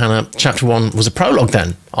 chapter 1 was a prologue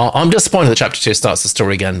then. I'm disappointed that chapter 2 starts the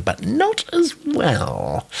story again, but not as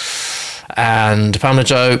well. And Pamela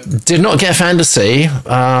Joe did not get fantasy.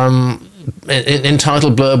 In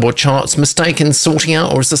title, blurb or charts, mistake in sorting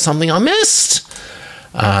out, or is there something I missed?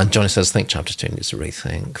 Johnny says, think chapter 2 needs a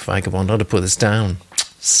rethink. Vagabond, I'd have put this down.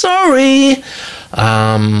 Sorry.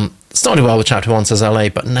 Started well with chapter 1, says LA,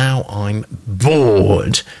 but now I'm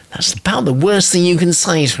bored. That's about the worst thing you can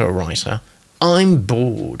say to a writer. I'm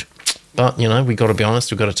bored. But, we've got to be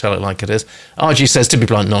honest, we've got to tell it like it is. RG says, to be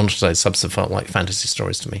blunt, non-today's subs have felt like fantasy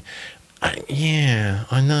stories to me. Yeah,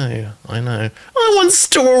 I know. I want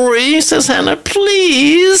story, says Hannah,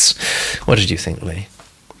 please. What did you think, Lee?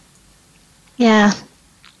 Yeah.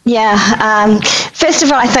 First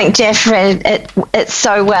of all, I think Jeff read it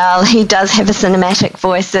so well. He does have a cinematic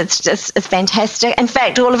voice. It's fantastic. In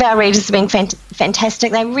fact, all of our readers have been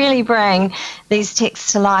fantastic. They really bring these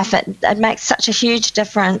texts to life. It makes such a huge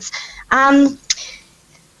difference.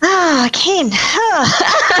 Ken.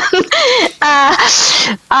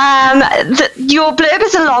 Your blurb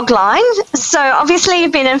is a log line, so obviously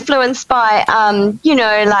you've been influenced by,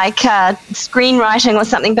 screenwriting or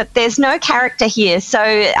something, but there's no character here.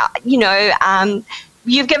 So,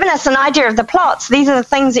 you've given us an idea of the plots. These are the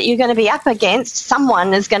things that you're going to be up against.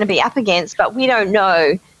 Someone is going to be up against, but we don't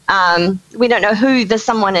know. We don't know who the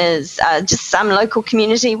someone is, just some local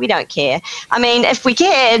community. We don't care. I mean, if we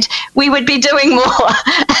cared, we would be doing more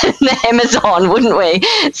in the Amazon, wouldn't we?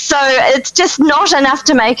 So it's just not enough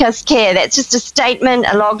to make us care. That's just a statement,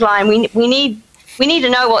 a log line. We need to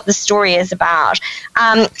know what the story is about.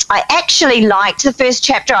 I actually liked the first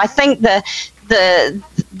chapter. I think the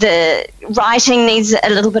writing needs a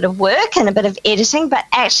little bit of work and a bit of editing, but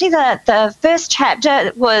actually the first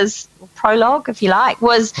chapter was prologue, if you like,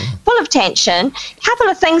 was full of tension. A couple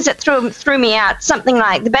of things that threw me out, something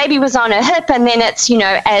like the baby was on her hip, and then it's,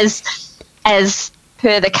 as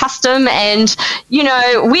per the custom, and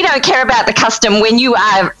we don't care about the custom when you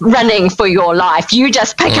are running for your life. You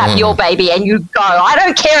just pick up your baby and you go. I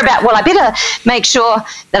don't care about, I better make sure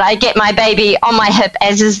that I get my baby on my hip,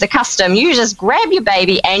 as is the custom. You just grab your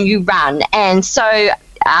baby and you run. And so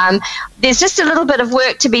There's just a little bit of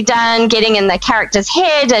work to be done getting in the character's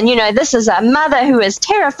head, and this is a mother who is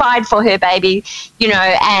terrified for her baby,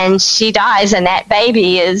 and she dies, and that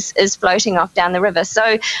baby is floating off down the river.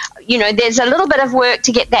 So there's a little bit of work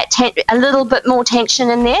to get that a little bit more tension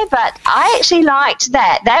in there, but I actually liked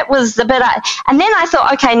that was the bit and then I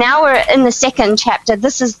thought, okay, now we're in the second chapter.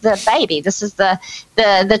 This is the baby, this is the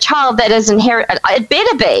child that is inherited.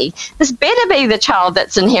 This better be the child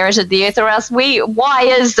that's inherited the earth, or else why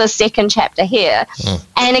is the second chapter here?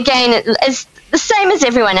 And again, it's the same as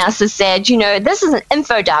everyone else has said. This is an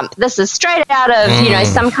info dump. This is straight out of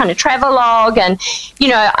some kind of travel log, and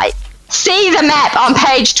I see the map on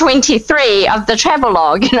page 23 of the travel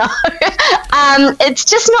log. It's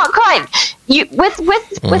just not quite with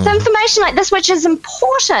information like this, which is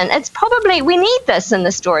important. It's probably, we need this in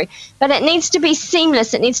the story, but it needs to be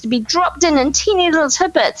seamless. It needs to be dropped in teeny little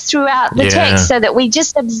tidbits throughout the text, so that we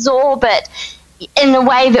just absorb it in the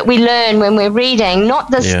way that we learn when we're reading,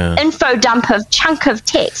 not this info dump of chunk of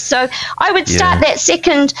text. So I would start that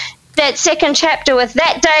second chapter with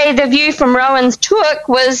that day. The view from Rowan's Turk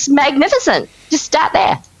was magnificent. Just start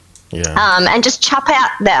there, and just chop out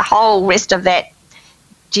the whole rest of that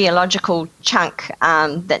geological chunk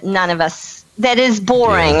that none of us. That is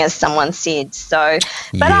boring, as someone said. So,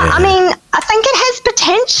 but I mean, I think it has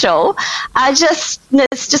potential.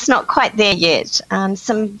 It's just not quite there yet.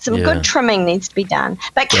 Some good trimming needs to be done.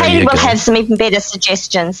 But Kaylee will have some even better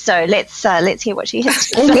suggestions. So let's hear what she has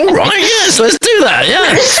to say. All right, yes, let's do that.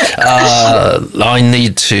 Yeah. I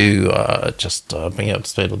need to just bring you up to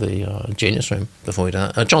speed with the Genius Room before we do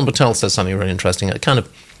that. John Battelle says something really interesting. Kind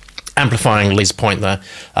of amplifying Lee's point there.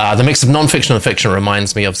 The mix of non-fiction and fiction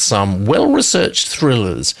reminds me of some well-researched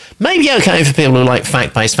thrillers. Maybe okay for people who like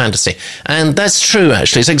fact-based fantasy. And that's true,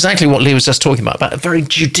 actually. It's exactly what Lee was just talking about a very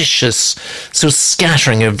judicious sort of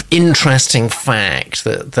scattering of interesting fact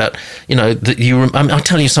that I'll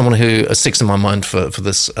tell you someone who sticks in my mind for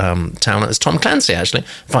this town is Tom Clancy, actually.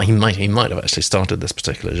 In fact, he might have actually started this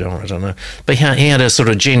particular genre, I don't know. But he had a sort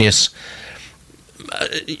of genius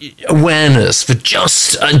awareness for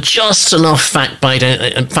just enough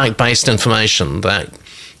fact-based information that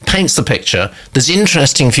paints the picture that's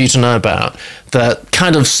interesting for you to know about, that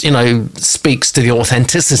kind of speaks to the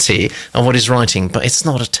authenticity of what he's writing, but it's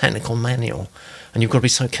not a technical manual, and you've got to be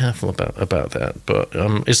so careful about that. But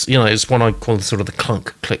it's what I call sort of the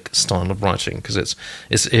clunk click style of writing, because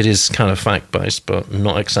it is kind of fact-based but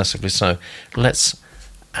not excessively so. Let's,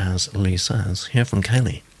 as Lee says, hear from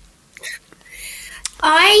Kaylee.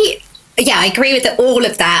 I agree with all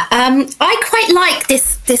of that. I quite like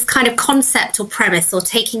this kind of concept or premise, or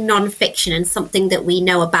taking non-fiction and something that we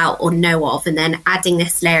know about or know of, and then adding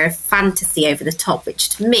this layer of fantasy over the top, which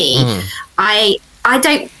to me, I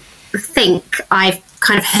don't think I've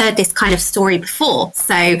kind of heard this kind of story before.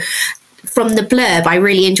 So from the blurb, I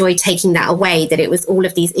really enjoyed taking that away, that it was all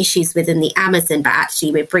of these issues within the Amazon, but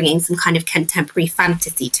actually we're bringing some kind of contemporary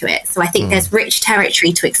fantasy to it. So I think there's rich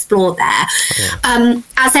territory to explore there.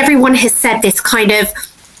 As everyone has said, this kind of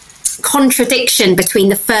contradiction between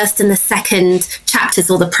the first and the second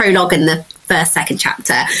chapters, or the prologue and the second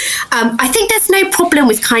chapter. I think there's no problem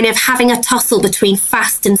with kind of having a tussle between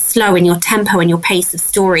fast and slow in your tempo and your pace of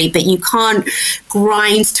story, but you can't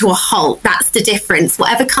grind to a halt. That's the difference.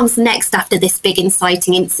 Whatever comes next after this big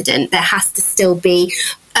inciting incident, there has to still be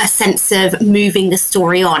a sense of moving the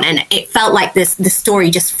story on. And it felt like the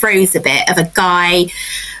story just froze a bit, of a guy,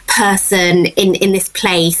 person in this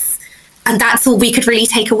place. And that's all we could really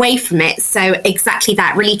take away from it. So exactly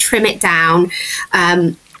that, really trim it down.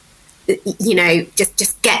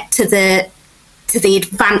 Just get to the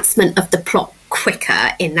advancement of the plot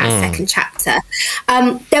quicker in that second chapter.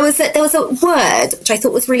 There was a word which I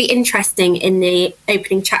thought was really interesting in the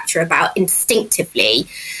opening chapter about instinctively.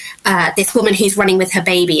 This woman who's running with her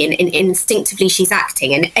baby, and instinctively she's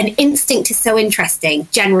acting. And instinct is so interesting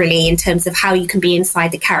generally in terms of how you can be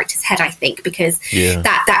inside the character's head, I think, because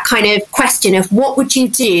that kind of question of what would you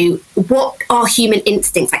do? What are human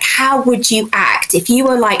instincts? Like, how would you act? If you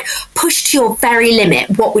were like pushed to your very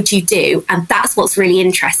limit, what would you do? And that's what's really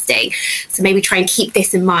interesting. So maybe try and keep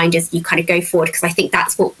this in mind as you kind of go forward, because I think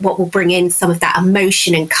that's what will bring in some of that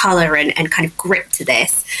emotion and colour and kind of grip to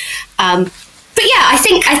this. But yeah, I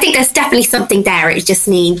think there's definitely something there. It just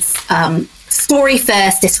needs story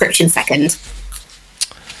first, description second.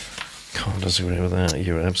 Can't disagree with that.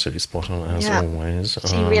 You're absolutely spot on, as always.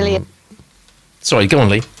 She really... Sorry, go on,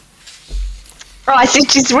 Lee. Oh, I think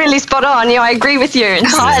she's really spot on. I agree with you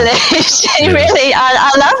entirely. She really...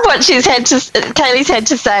 I love what Kaylee's had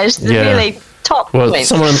to say. She's really top point. Well,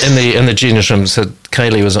 someone in the Genius Room said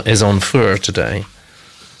Kaylee is on fur today.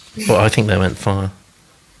 Well, I think they meant fire.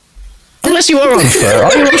 Unless you are on fur.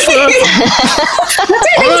 Are you on fur?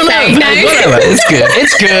 I don't know. No. Whatever. It's good.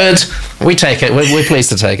 It's good. We take it. We're pleased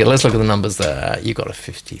to take it. Let's look at the numbers there. You got a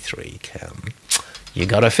 53, Cam. You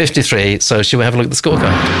got a 53. So shall we have a look at the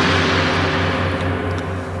scorecard?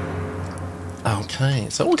 Okay.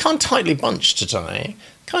 So we're kind of tightly bunched today.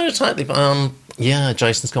 Kind of tightly. Yeah,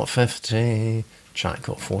 Jason's got 50. Jack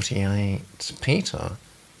got 48. Peter.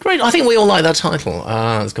 Great. I think we all like that title.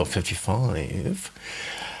 It's got 55.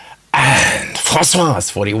 And Francois is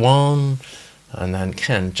 41. And then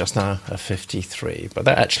Ken just now a 53. But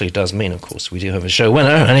that actually does mean, of course, we do have a show winner.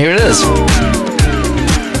 And here it is.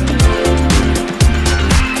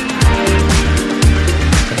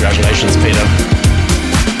 Congratulations, Peter.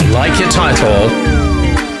 Like your title.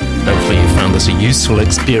 Hopefully you found this a useful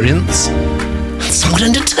experience. Somewhat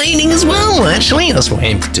entertaining as well, actually. That's what we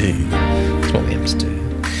aim to do. That's what we aim to do.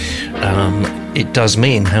 It does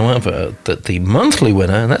mean, however, that the monthly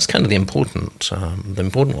winner, and that's kind of the important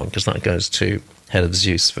one, because that goes to Head of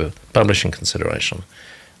Zeus for publishing consideration,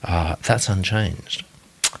 that's unchanged.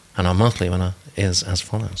 And our monthly winner is as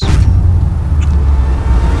follows.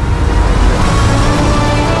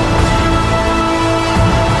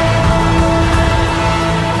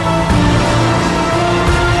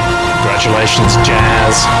 Congratulations,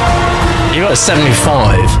 Jazz. You got a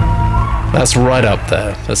 75. That's right up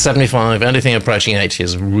there. A 75, anything approaching 80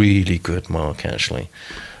 is a really good mark, actually.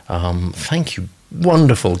 Thank you,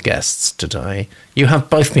 wonderful guests today. You have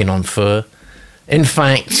both been on fur. In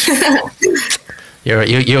fact,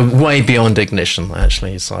 you're way beyond ignition,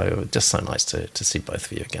 actually. So just so nice to see both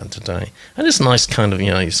of you again today. And it's nice kind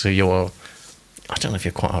of, so you're, I don't know if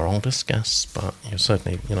you're quite our oldest guests, but you're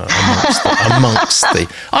certainly, amongst the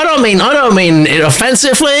I don't mean it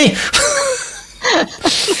offensively.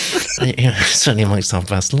 Certainly amongst our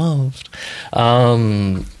best loved.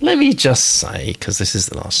 Let me just say, because this is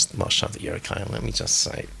the last show of the year, okay, let me just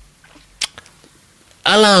say,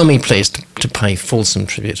 allow me please to pay fulsome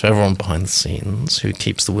tribute to everyone behind the scenes who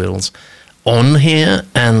keeps the wheels on here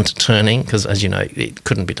and turning, because as you know, it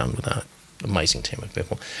couldn't be done without an amazing team of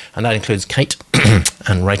people. And that includes Kate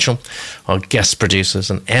and Rachel, our guest producers,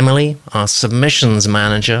 and Emily, our submissions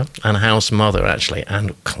manager and house mother, actually,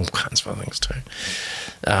 and all kinds of other things too.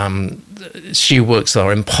 She works with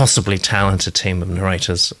our impossibly talented team of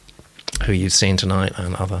narrators who you've seen tonight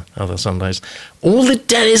and other Sundays. All the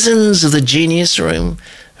denizens of the Genius Room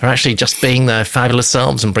are actually just being their fabulous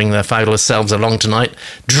selves and bringing their fabulous selves along tonight,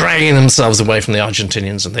 dragging themselves away from the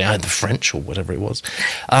Argentinians and the French or whatever it was.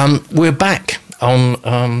 We're back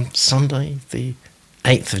on Sunday, the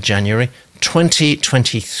 8th of January,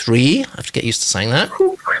 2023. I have to get used to saying that.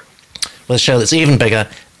 With a show that's even bigger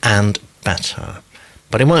and better.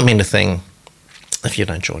 But it won't mean a thing if you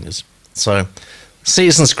don't join us. So,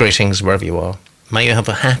 season's greetings wherever you are. May you have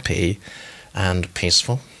a happy and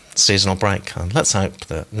peaceful seasonal break. And let's hope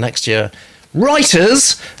that next year,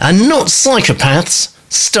 writers and not psychopaths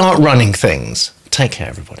start running things. Take care,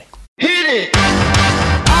 everybody. Hit it!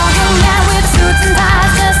 All young men with suits and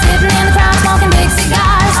ties, just sitting in the crowd smoking big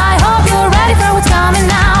cigars. I hope you're ready for what's coming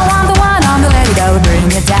now. I'm the one, I'm the lady that will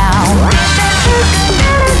bring it down.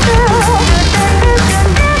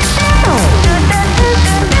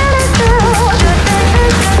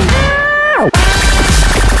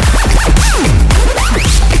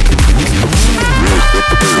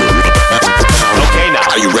 Okay, now.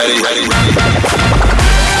 Are you ready?